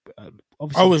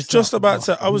 I was just about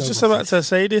to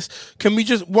say this. Can we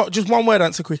just one word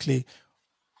answer quickly?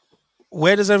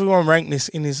 Where does everyone rank this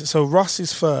in his? So Ross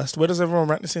is first. Where does everyone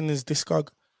rank this in his discog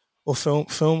or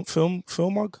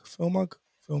filmog?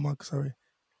 Sorry.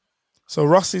 So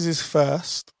Ross is his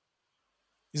first.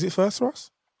 Is it first, Ross?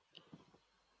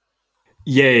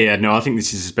 Yeah. No, I think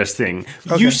this is his best thing.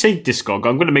 Okay. You say discog.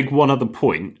 I'm going to make one other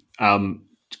point,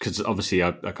 because obviously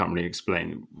I can't really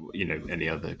explain, you know, any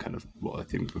other kind of what I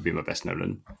think would be my best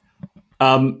Nolan.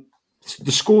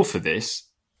 The score for this,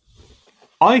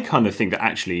 I kind of think that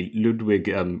actually Ludwig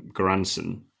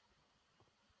Göransson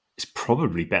is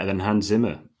probably better than Hans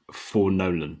Zimmer for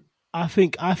Nolan. I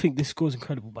think this score's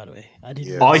incredible, by the way.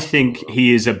 I think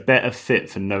he is a better fit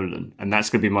for Nolan, and that's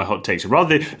going to be my hot take. So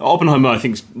rather than Oppenheimer, I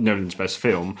think is Nolan's best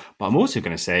film, but I'm also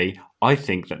going to say I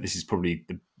think that this is probably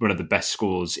one of the best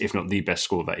scores, if not the best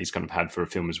score that he's kind of had for a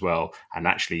film as well. And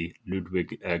actually,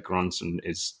 Ludwig Göransson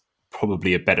is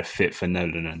probably a better fit for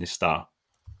Nolan and his style.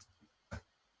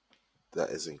 That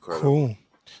is incredible. Cool.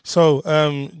 So,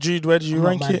 Jude, where do you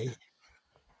rank it?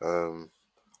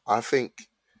 I think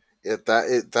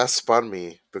that spun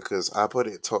me because I put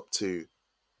it top 2.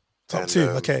 Top 2,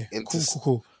 okay.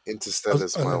 Cool.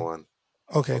 Interstellar's my one.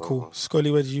 Okay, cool. Scully,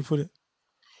 where did you put it?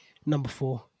 Number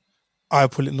 4. I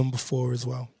put it number 4 as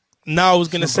well. Now I was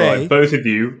going to say... Right, both of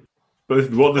you, what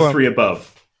are the 3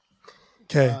 above?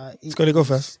 Okay, Scully, go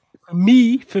first. For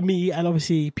me, and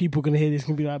obviously people are going to hear this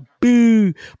and be like,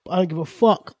 boo, but I don't give a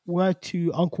fuck. Word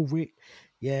to Uncle Rick,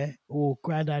 yeah, or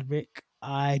Granddad Rick.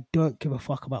 I don't give a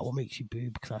fuck about what makes you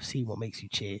boo because I've seen what makes you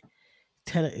cheer.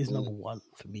 Tenet is number 1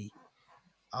 for me.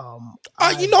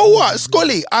 You know what,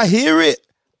 Scully? I hear it.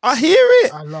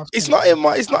 It's not in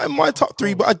my top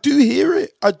 3, but I do hear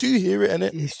it.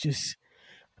 Innit? It's just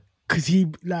because he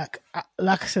like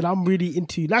I said, I'm really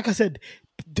into. Like I said,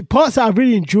 the parts that I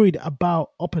really enjoyed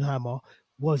about Oppenheimer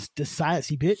was the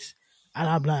sciencey bits, and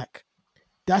I'm like,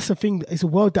 that's the thing. It's a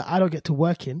world that I don't get to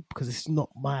work in because it's not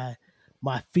my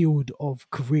field of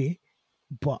career,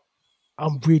 but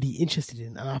I'm really interested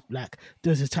in, and I'm like,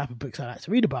 those are the type of books I like to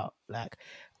read about, like.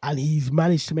 And he's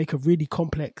managed to make a really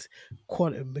complex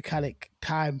quantum mechanic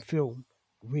time film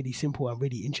really simple and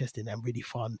really interesting and really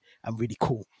fun and really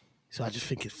cool. So I just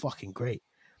think it's fucking great.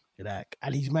 Like,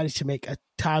 and he's managed to make a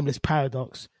timeless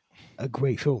paradox a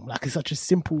great film. Like, it's a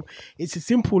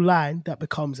simple line that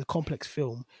becomes a complex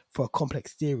film for a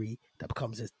complex theory that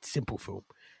becomes a simple film.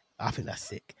 I think that's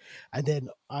sick. And then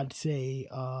I'd say,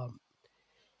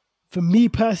 for me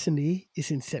personally,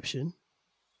 it's Inception.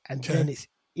 And then it's,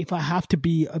 if I have to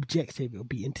be objective, it'll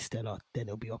be Interstellar, then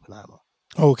it'll be Oppenheimer.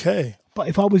 Okay. But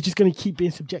if I was just going to keep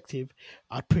being subjective,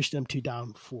 I'd push them 2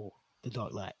 down for The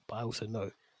Dark Knight. But I also know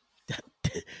that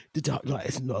The Dark Knight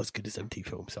is not as good as MT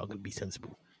film, so I'm going to be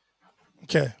sensible.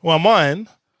 Okay. Well, mine,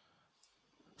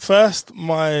 first,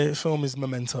 my film is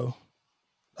Memento.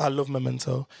 I love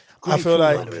Memento. Great I feel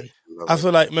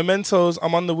film, like Mementos,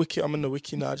 I'm in the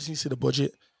wiki now. I just need to see the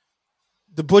budget.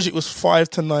 The budget was 5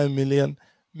 to 9 million.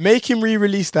 Make him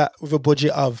re-release that with a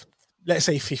budget of, let's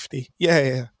say, 50.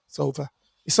 Yeah. It's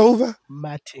over.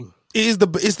 Mad thing. It's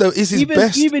his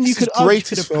best. Even you could argue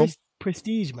for film. the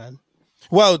Prestige, man.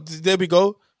 Well, there we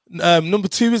go. Number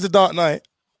 2 is The Dark Knight,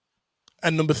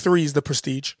 and number 3 is The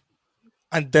Prestige,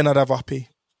 and then I'd have Uppy,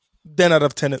 then I'd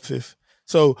have Tenet 5th.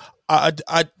 So I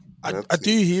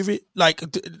do hear it. Like,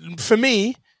 for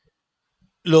me,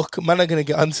 look, man, are gonna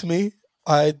get onto me.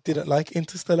 I didn't like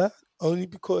Interstellar only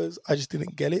because I just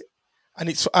didn't get it,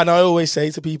 and I always say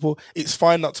to people, it's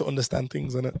fine not to understand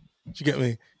things, innit? Do you get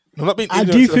me? I'm not being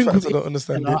ignorant to the fact I don't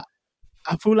understand it.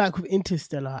 I feel like with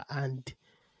Interstellar and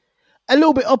a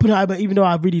little bit Oppenheimer, even though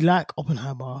I really like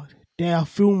Oppenheimer, there are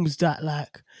films that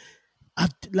I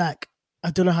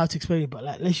don't know how to explain it, but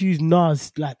like, let's use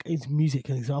Nas, like, his music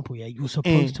as an example. Yeah, you're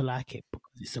supposed to like it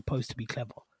because it's supposed to be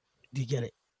clever. Do you get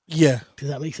it? Yeah. Does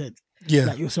that make sense? Yeah.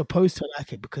 Like, you're supposed to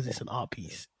like it because it's an art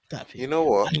piece. That thing. You know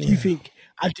what?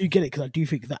 I do get it because I do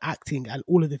think the acting and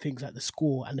all of the things like the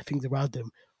score and the things around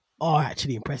them are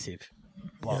actually impressive.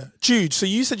 But Jude, so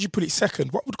you said you put it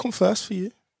second. What would come first for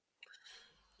you?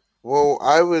 Well,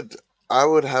 I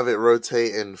would have it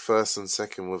rotating first and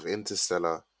second with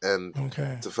Interstellar. And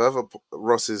to further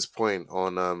Ross's point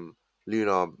on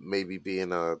Lunar maybe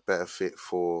being a better fit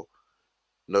for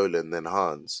Nolan than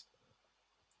Hans,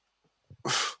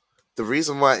 the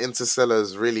reason why Interstellar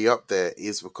is really up there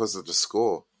is because of the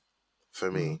score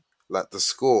for me. Like, the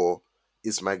score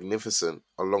is magnificent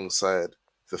alongside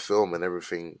the film and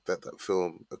everything that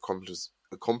film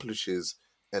accomplishes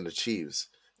and achieves.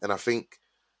 And I think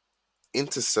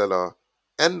Interstellar,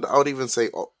 and I would even say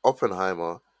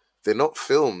Oppenheimer, they're not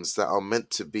films that are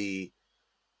meant to be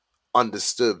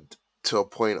understood to a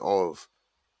point of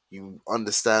you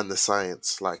understand the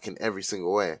science like in every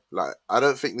single way. Like, I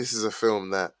don't think this is a film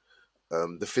that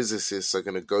the physicists are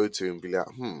going to go to and be like,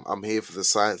 I'm here for the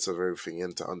science of everything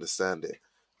and to understand it.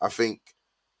 I think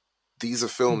these are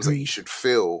films that you should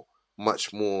feel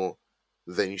much more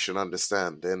than you should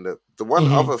understand. And the one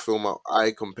other film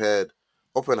I compared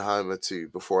Oppenheimer to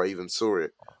before I even saw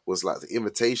it was like The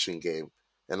Imitation Game.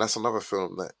 And that's another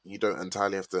film that you don't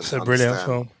entirely have to understand brilliant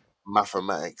film.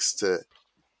 Mathematics to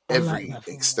every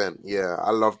extent. Yeah,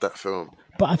 I love that film.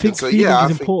 But I think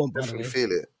feeling is important. Definitely feel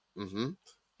it.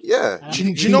 Yeah. Do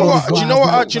you know what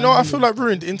I feel like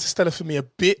ruined Interstellar for me a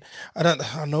bit?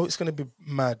 I know it's gonna be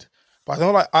mad, but I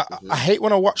don't like. I hate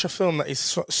when I watch a film that is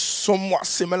somewhat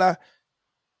similar.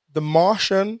 The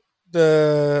Martian,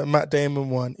 the Matt Damon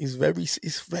one, is very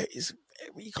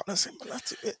very kind of similar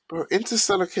to it. Bro,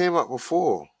 Interstellar came out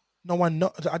before. No, I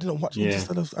didn't watch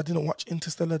Interstellar. I didn't watch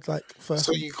Interstellar like first.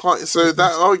 So you can't. So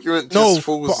that argument just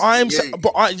falls.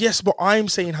 But I'm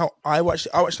saying how I watched.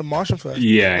 I watched The Martian first.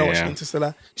 Yeah, I watched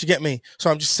Interstellar. Do you get me?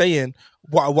 So I'm just saying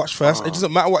what I watched first. It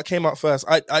doesn't matter what came out first.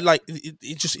 I like it.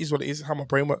 It just is what it is. How my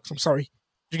brain works. I'm sorry.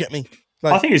 Do you get me?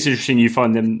 Like, I think it's interesting you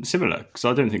find them similar because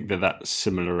I don't think they're that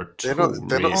similar at all.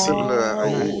 They're not similar at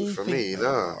all for me.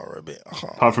 No,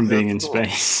 apart from being in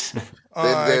space.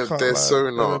 they're so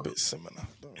not. They're a bit similar.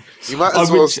 You might as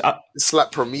well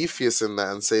slap Prometheus in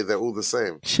that and say they're all the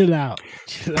same. Chill out.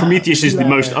 Prometheus is the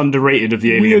most underrated of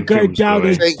the alien films. We are going down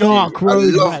a dark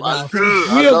road right now.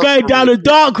 We are going down a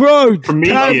dark road.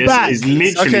 Prometheus is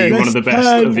literally one of the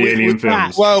best of the alien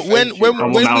films. Well, I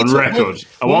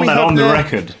want that on the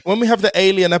record. When we have the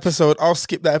Alien episode, I'll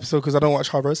skip that episode because I don't watch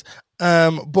horrors.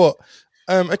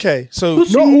 Okay, so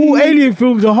not all alien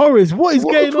films are horrors. What is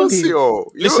going on here?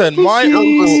 Listen, my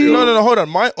uncle. No, hold on.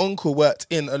 My uncle worked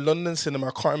in a London cinema.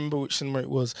 I can't remember which cinema it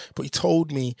was, but he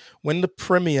told me when the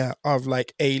premiere of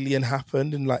like Alien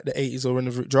happened in like the 80s or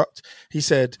whenever it dropped, he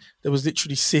said there was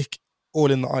literally sick all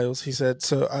in the aisles. He said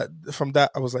so. From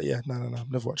that, I was like, yeah, no, I'm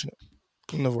never watching it.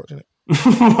 I'm never watching it.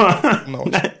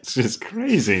 That's just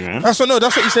crazy, man. That's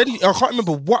what he said. I can't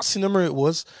remember what cinema it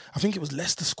was. I think it was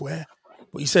Leicester Square.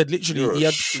 But he said literally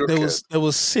there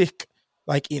was sick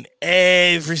like in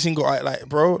every single like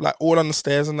bro, like all on the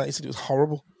stairs and that. He said it was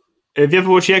horrible. Have you ever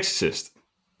watched The Exorcist?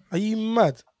 Are you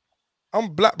mad?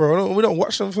 I'm black, bro. We don't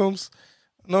watch them films.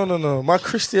 No. My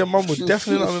Christian mum would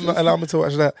definitely not allow me to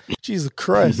watch that. Jesus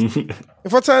Christ.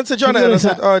 If I turned to Jonathan and I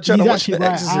said, oh, Jonathan, watch The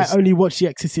Exorcist. I only watched The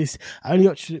Exorcist. I only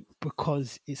watched it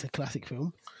because it's a classic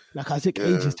film. Like I took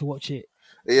ages to watch it.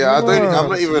 Yeah, I'm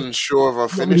not even sure if I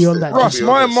finished it. Ross,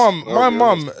 my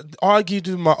mum argued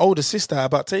with my older sister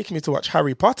about taking me to watch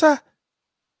Harry Potter.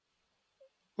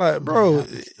 Like, bro,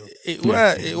 it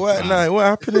weren't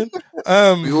happening.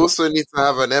 We also need to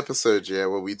have an episode,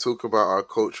 where we talk about our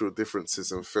cultural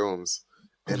differences in films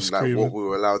and like what we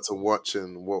were allowed to watch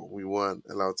and what we weren't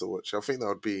allowed to watch. I think that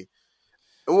would be.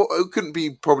 Well, it couldn't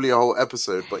be probably a whole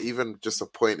episode, but even just a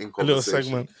point in conversation. A little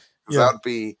segment. That would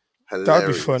be.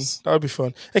 Hilarious. That would be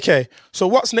fun. Okay, so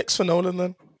what's next for Nolan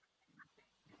then?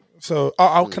 So,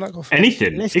 can I go first?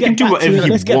 Anything? He can do whatever he wants.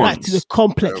 Let's get back to the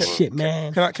complex shit,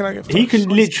 man. Can I get first? He can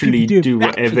literally do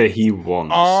whatever he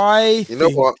wants. You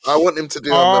know what? I want him to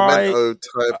do a Memento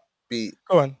type beat.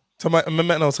 Go on, to my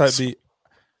Memento type beat.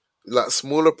 Like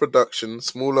smaller production,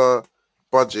 smaller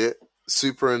budget,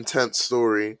 super intense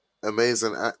story,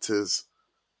 amazing actors,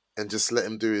 and just let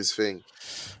him do his thing.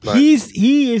 Like,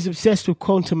 he is obsessed with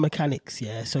quantum mechanics,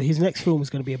 so his next film is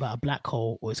going to be about a black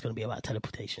hole or it's going to be about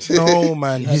teleportation. No,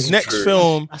 man. His next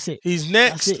film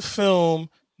film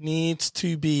needs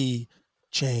to be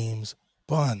James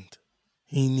Bond.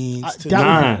 He needs to be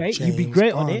He'd be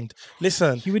great Bond. On it.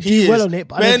 Listen, he would do well on it,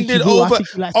 but bending over.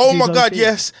 Oh my God,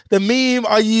 yes. The meme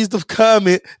I used of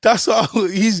Kermit, that's what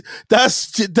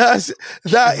that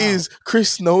is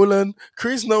Chris Nolan.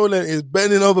 Chris Nolan is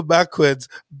bending over backwards,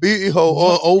 booty hole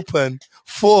all open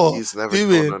for he's never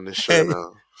gone on the show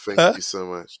now. Thank you so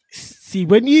much. See,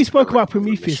 when you spoke about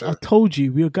Prometheus, I told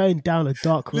you we were going down a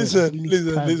dark road. Listen.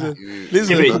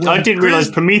 I didn't realize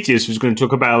Prometheus was going to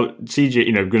talk about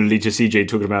CJ. Going to lead to CJ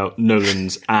talking about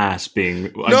Nolan's ass being.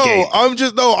 Because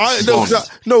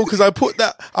I put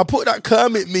that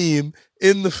Kermit meme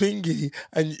in the thingy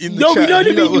and in the chat.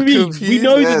 We know the meme. We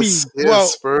know the meme. Well,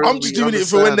 I'm just doing it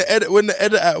for when the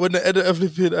editor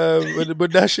flipping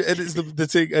when Nasha edits the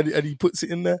thing and he puts it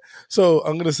in there. So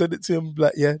I'm gonna send it to him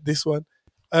like, this one.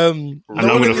 And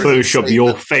I'm going to Photoshop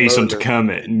your face onto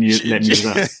Kermit and let me do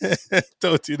that.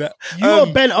 Don't do that. You are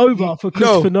bent over for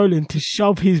Christopher Nolan to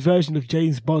shove his version of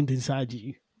James Bond inside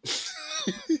you.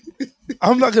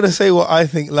 I'm not going to say what I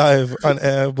think live on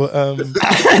air, but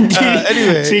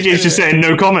anyway. CJ's just saying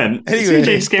no comment. Anyway, CJ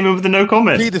just came in with a no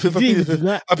comment. I plead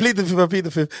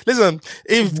the fifth. Listen,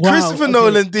 if Christopher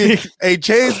Nolan did a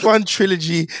James Bond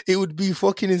trilogy, it would be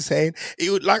fucking insane.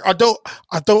 It would I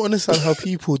don't understand how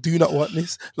people do not want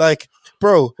this. Like,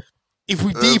 bro, if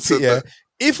we deep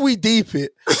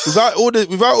it, without all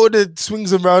the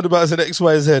swings and roundabouts and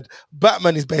XYZ,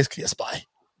 Batman is basically a spy.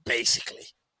 Basically.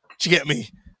 Do you get me?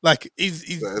 Like, you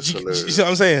see what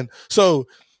I'm saying? So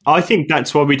I think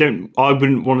that's why I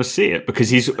wouldn't want to see it, because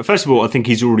first of all, I think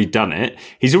he's already done it.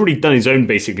 He's already done his own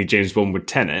basically James Bond with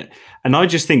Tenet. And I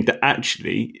just think that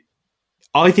actually,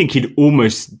 I think he'd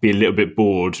almost be a little bit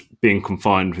bored being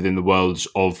confined within the worlds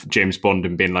of James Bond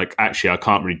and being like, actually, I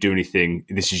can't really do anything.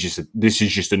 This is just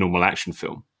a normal action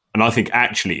film. And I think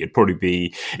actually it'd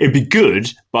be good,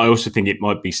 but I also think it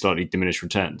might be slightly diminished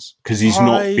returns because he's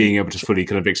not being able to fully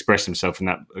kind of express himself in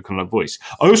that kind of voice.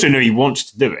 I also know he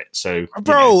wants to do it, so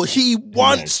bro, he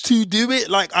wants to do it.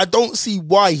 Like, I don't see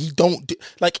why he don't do.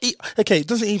 Like, okay, it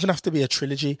doesn't even have to be a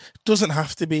trilogy. It doesn't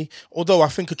have to be. Although I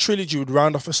think a trilogy would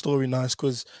round off a story nice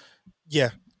because, yeah,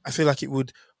 I feel like it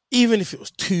would. Even if it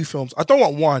was 2 films, I don't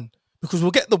want 1 because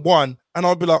we'll get the 1 and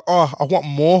I'll be like, oh, I want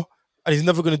more, and he's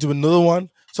never going to do another one.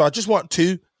 So I just want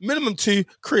 2, minimum 2.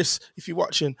 Chris, if you're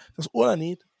watching, that's all I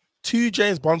need. 2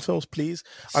 James Bond films, please.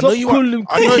 I know you want.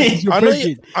 I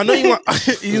know you want.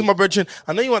 He's my brethren.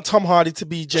 I know you want Tom Hardy to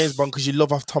be James Bond because you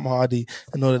love off Tom Hardy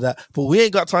and all of that. But we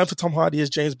ain't got time for Tom Hardy as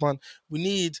James Bond. We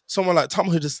need someone like Tom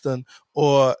Hiddleston,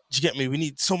 or do you get me? We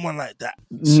need someone like that.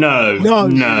 No, bro.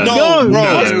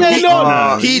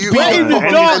 He'd be in the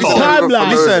dark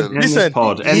timeline.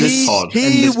 Listen.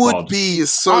 He would be.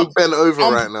 He's so bent over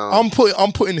right now. I'm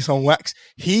putting this on wax.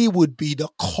 He would be the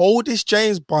coldest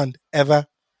James Bond ever.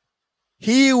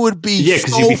 He would be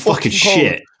because he'd be fucking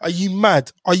shit. Are you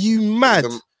mad? Are you mad?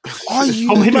 Are you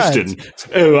Tom mad? Hiddleston.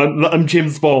 Oh, I'm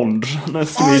James Bond.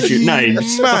 Nice to meet you. No, you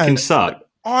fucking suck.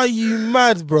 Are you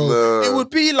mad, bro? No. It would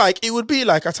be like,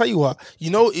 I tell you what,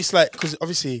 it's like, because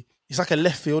obviously it's like a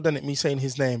left field, isn't it? Me saying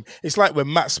his name. It's like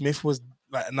when Matt Smith was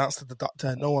like announced to the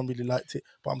Doctor, no one really liked it.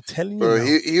 But I'm telling you, bro,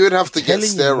 now, he would have to get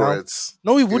steroids.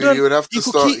 No, he wouldn't. He would have to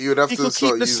start. He would have to could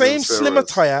start keep the using same steroids. slim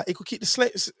attire. He could keep the same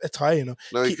attire. No,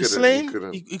 keep he the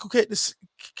couldn't. He could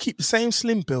keep the same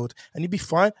slim build, and he'd be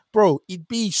fine, bro. He'd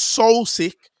be so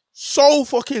sick, so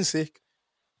fucking sick.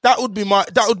 That would be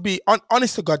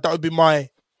honest to God, that would be my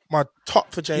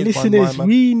top for James Bond. Listeners,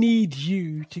 we need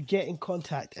you to get in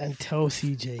contact and tell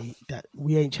CJ that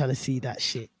we ain't trying to see that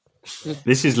shit.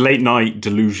 This is late night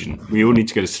delusion. We all need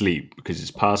to go to sleep because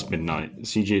it's past midnight.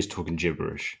 CJ is talking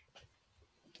gibberish.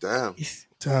 Damn. It's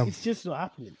just not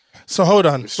happening. So hold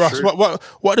on, Ross.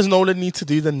 What does Nolan need to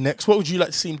do then next? What would you like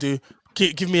to see him do?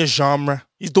 Give me a genre.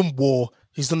 He's done war.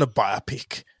 He's done a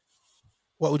biopic.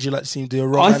 What would you like to see him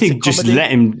do? I think just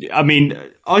let him. I mean,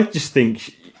 I just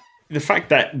think the fact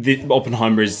that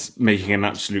Oppenheimer is making an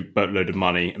absolute boatload of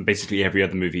money, and basically every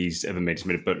other movie he's ever made has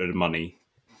made a boatload of money.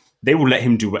 They will let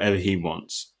him do whatever he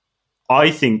wants. I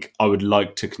think I would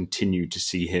like to continue to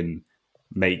see him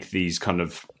make these kind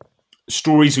of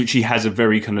stories which he has a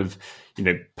very kind of,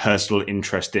 personal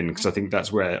interest in, because I think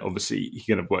that's where obviously he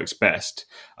kind of works best.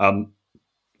 And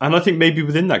I think maybe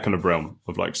within that kind of realm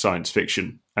of like science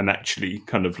fiction and actually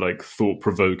kind of like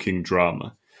thought-provoking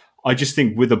drama. I just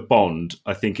think with a Bond,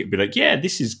 I think it'd be like, yeah,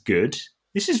 this is good.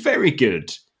 This is very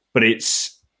good. But I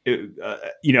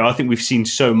think we've seen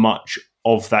so much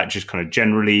of that just kind of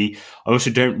generally. I also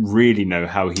don't really know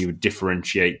how he would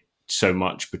differentiate so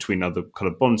much between other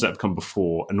kind of Bonds that have come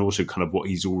before and also kind of what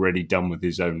he's already done with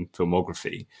his own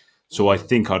filmography. So I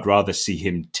think I'd rather see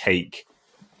him take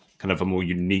kind of a more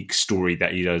unique story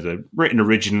that he's either written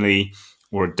originally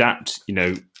or adapt,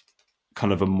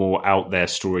 kind of a more out there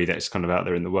story that's kind of out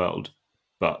there in the world.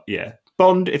 But yeah,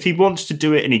 Bond, if he wants to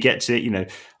do it and he gets it,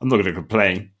 I'm not going to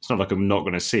complain. It's not like I'm not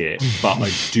going to see it, but I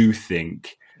do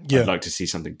think I'd like to see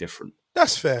something different.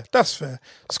 That's fair.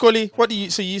 Scully, what do you?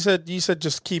 So you said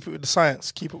just keep it with the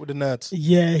science, keep it with the nerds.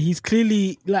 Yeah, he's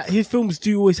clearly like his films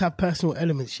do always have personal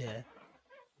elements,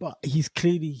 but he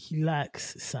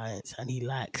likes science, and he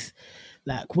likes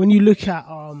like when you look at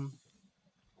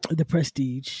The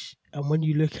Prestige, and when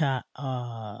you look at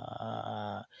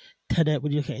Tenet,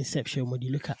 when you look at Inception, when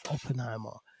you look at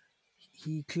Oppenheimer,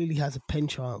 he clearly has a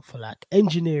penchant for like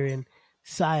engineering,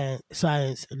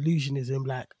 science, illusionism,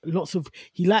 like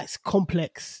he likes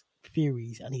complex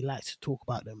theories, and he likes to talk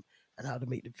about them and how to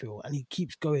make them feel, and he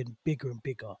keeps going bigger and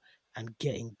bigger and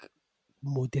getting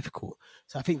more difficult.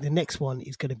 So I think the next one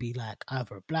is going to be like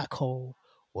either a black hole,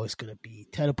 or it's going to be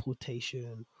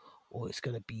teleportation, or it's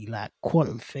going to be like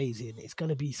quantum phasing. It's going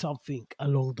to be something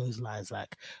along those lines.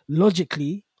 Like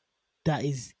logically,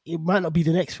 it might not be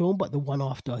the next film, but the one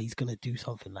after, he's going to do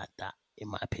something like that, in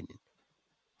my opinion.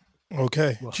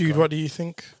 Okay. Jude, what do you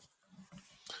think?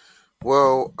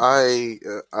 Well, I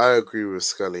agree with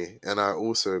Scully, and I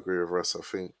also agree with Russ. I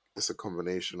think it's a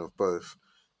combination of both.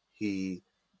 He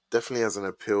definitely has an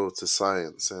appeal to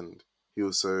science, and he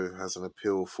also has an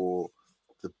appeal for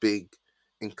the big,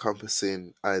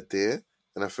 encompassing idea.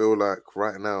 And I feel like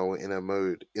right now we're in a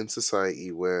mode in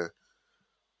society where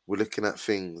we're looking at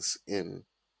things in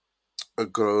a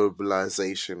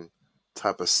globalization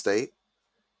type of state,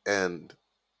 and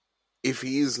if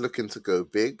he is looking to go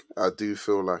big, I do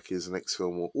feel like his next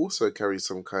film will also carry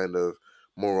some kind of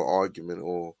moral argument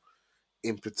or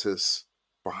impetus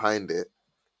behind it.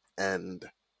 And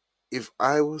if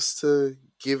I was to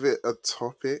give it a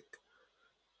topic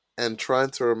and trying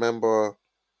to remember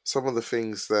some of the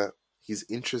things that he's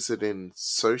interested in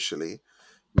socially,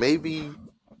 maybe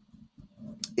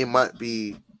it might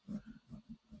be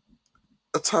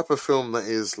a type of film that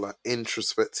is like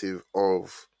introspective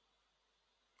of,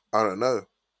 I don't know,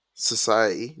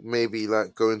 society, maybe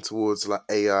like going towards like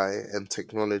AI and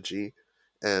technology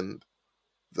and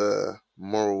the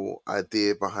moral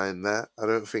idea behind that. I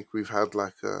don't think we've had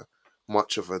like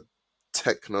much of a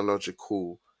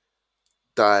technological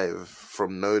dive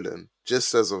from Nolan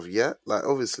just as of yet. Like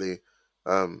obviously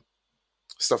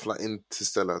stuff like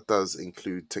Interstellar does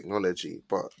include technology,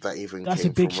 but that even that's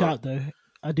came a big from shout though.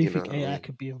 I do think AI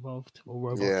could be involved, or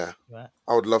robots. Yeah, right?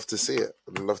 I would love to see it.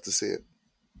 I'd love to see it.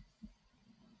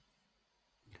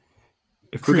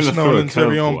 If we're Chris going to throw a Nolan's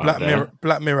very own curveball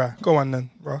Black Mirror. Go on then,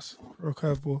 Ross. Throw a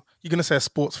curveball. You're going to say a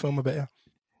sports film, I bet, yeah?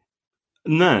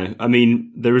 No, I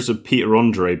mean, there is a Peter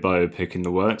Andre biopic in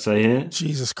the works, I hear.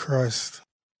 Jesus Christ.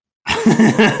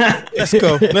 Let's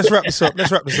go. Let's wrap this up. Come,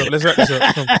 let's wrap this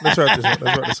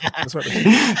up.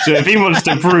 So if he wants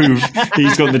to prove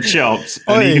he's got the chops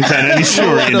and he can turn any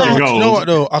story into gold, you know what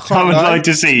though? I would like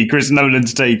to see Chris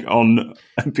Nolan's take on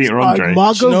Peter Andre.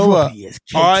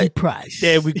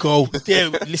 There we go.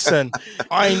 Listen,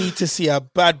 I need to see a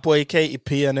bad boy Katy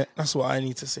P in it. That's what I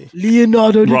need to see.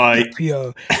 Leonardo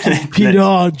DiCaprio, Peter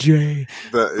Andre.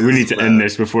 We need to end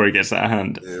this before it gets out of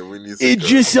hand. Yeah, we need to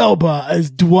Idris Elba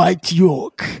as Dwight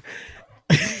York.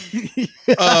 Okay,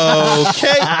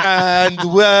 and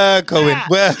we're going.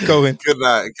 Good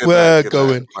night. We're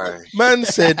going. Man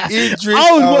said Idris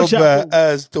Elba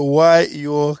as Dwight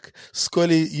York.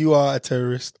 Scully, you are a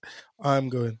terrorist. I'm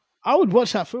going. I would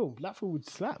watch that film. That film would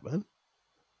slap, man.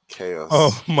 Chaos.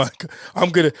 Oh my god! I'm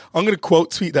gonna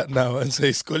quote tweet that now and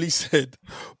say Scully said,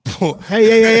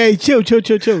 "Hey, chill.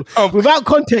 Without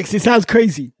context, it sounds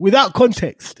crazy. Without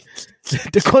context,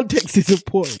 the context is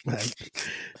important, man.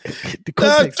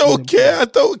 I don't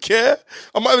care.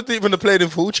 I might have even played in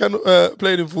full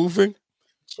thing.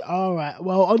 All right.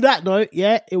 Well, on that note,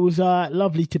 yeah, it was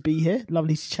lovely to be here.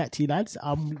 Lovely to chat to you, lads.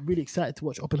 I'm really excited to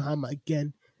watch Oppenheimer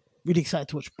again. Really excited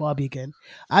to watch Barbie again.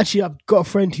 Actually, I've got a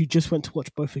friend who just went to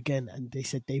watch both again, and they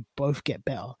said they both get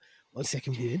better on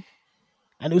second viewing.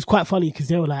 And it was quite funny because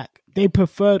they were like, they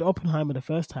preferred Oppenheimer the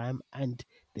first time, and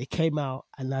they came out,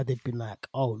 and now they've been like,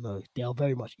 oh no, they are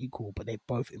very much equal, but they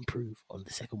both improve on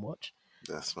the second watch.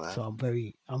 That's right. So I'm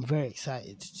very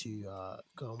excited to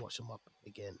go and watch them up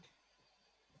again.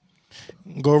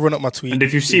 Go run up my tweet. And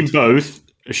if you've seen both,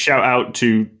 a shout out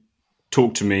to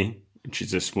Talk to Me, which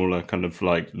is a smaller kind of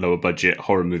like lower budget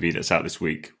horror movie that's out this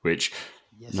week, which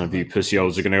none of you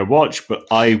pussyholes are going to go watch, but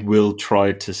I will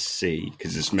try to see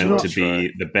because it's meant to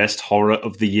be the best horror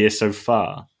of the year so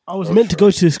far. I was meant to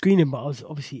go to the screening, but I was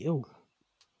obviously ill.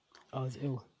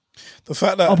 The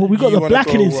fact that but we got the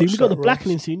blackening scene.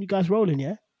 Blackening scene. You guys rolling,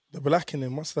 yeah? The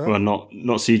blackening. What's that? Well, not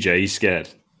CJ. He's scared.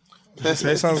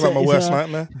 It sounds like my worst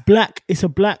nightmare. It's a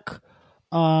black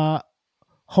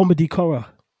comedy horror.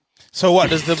 So what?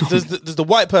 Does the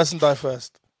white person die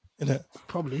first? In it?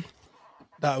 Probably.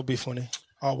 That would be funny.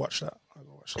 I'll watch that.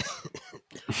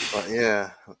 But yeah,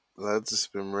 lads, it's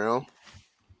been real.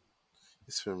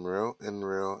 It's been real and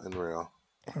real and real.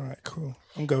 All right, cool.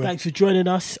 I'm going. Thanks for joining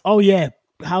us. Oh yeah,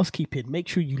 housekeeping. Make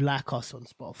sure you like us on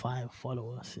Spotify and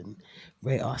follow us and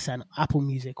rate us and Apple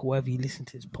Music or wherever you listen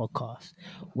to this podcast.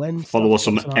 Follow us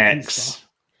on X. Insta,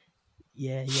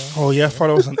 yeah. Oh yeah,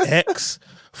 follow us on X.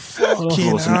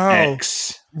 Fucking hell.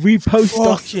 Repost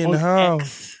us on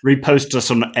X. Repost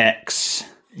us on X.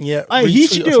 Yeah. He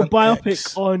should do a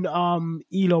biopic on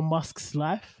Elon Musk's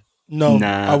life. No,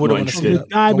 I wouldn't want to see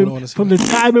that. From the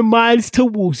Diamond Mines to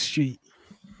Wall Street.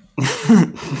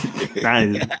 That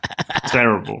is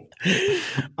terrible.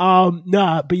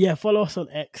 But yeah, follow us on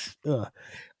X. Follow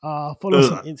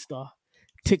us on Insta.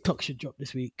 TikTok should drop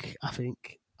this week, I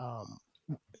think.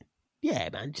 Yeah,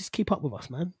 man, just keep up with us,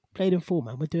 man. Played in full,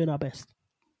 man. We're doing our best.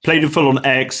 Played in full on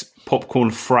X, Popcorn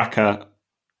Fracker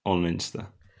on Insta.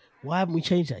 Why haven't we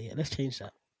changed that yet? Let's change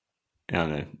that. Yeah, I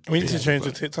know. We need to change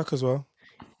the TikTok as well.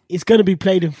 It's going to be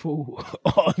played in full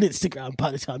on Instagram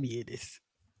by the time you hear this.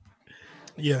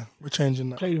 Yeah, we're changing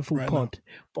that. Played in full pod.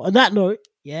 Now. But on that note,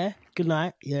 yeah, good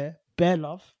night. Yeah, bear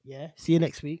love. Yeah, see you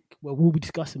next week where we'll be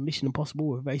discussing Mission Impossible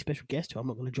with a very special guest who I'm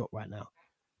not going to drop right now.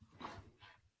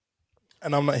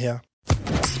 And I'm not here.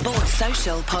 Sports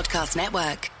Social Podcast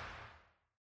Network.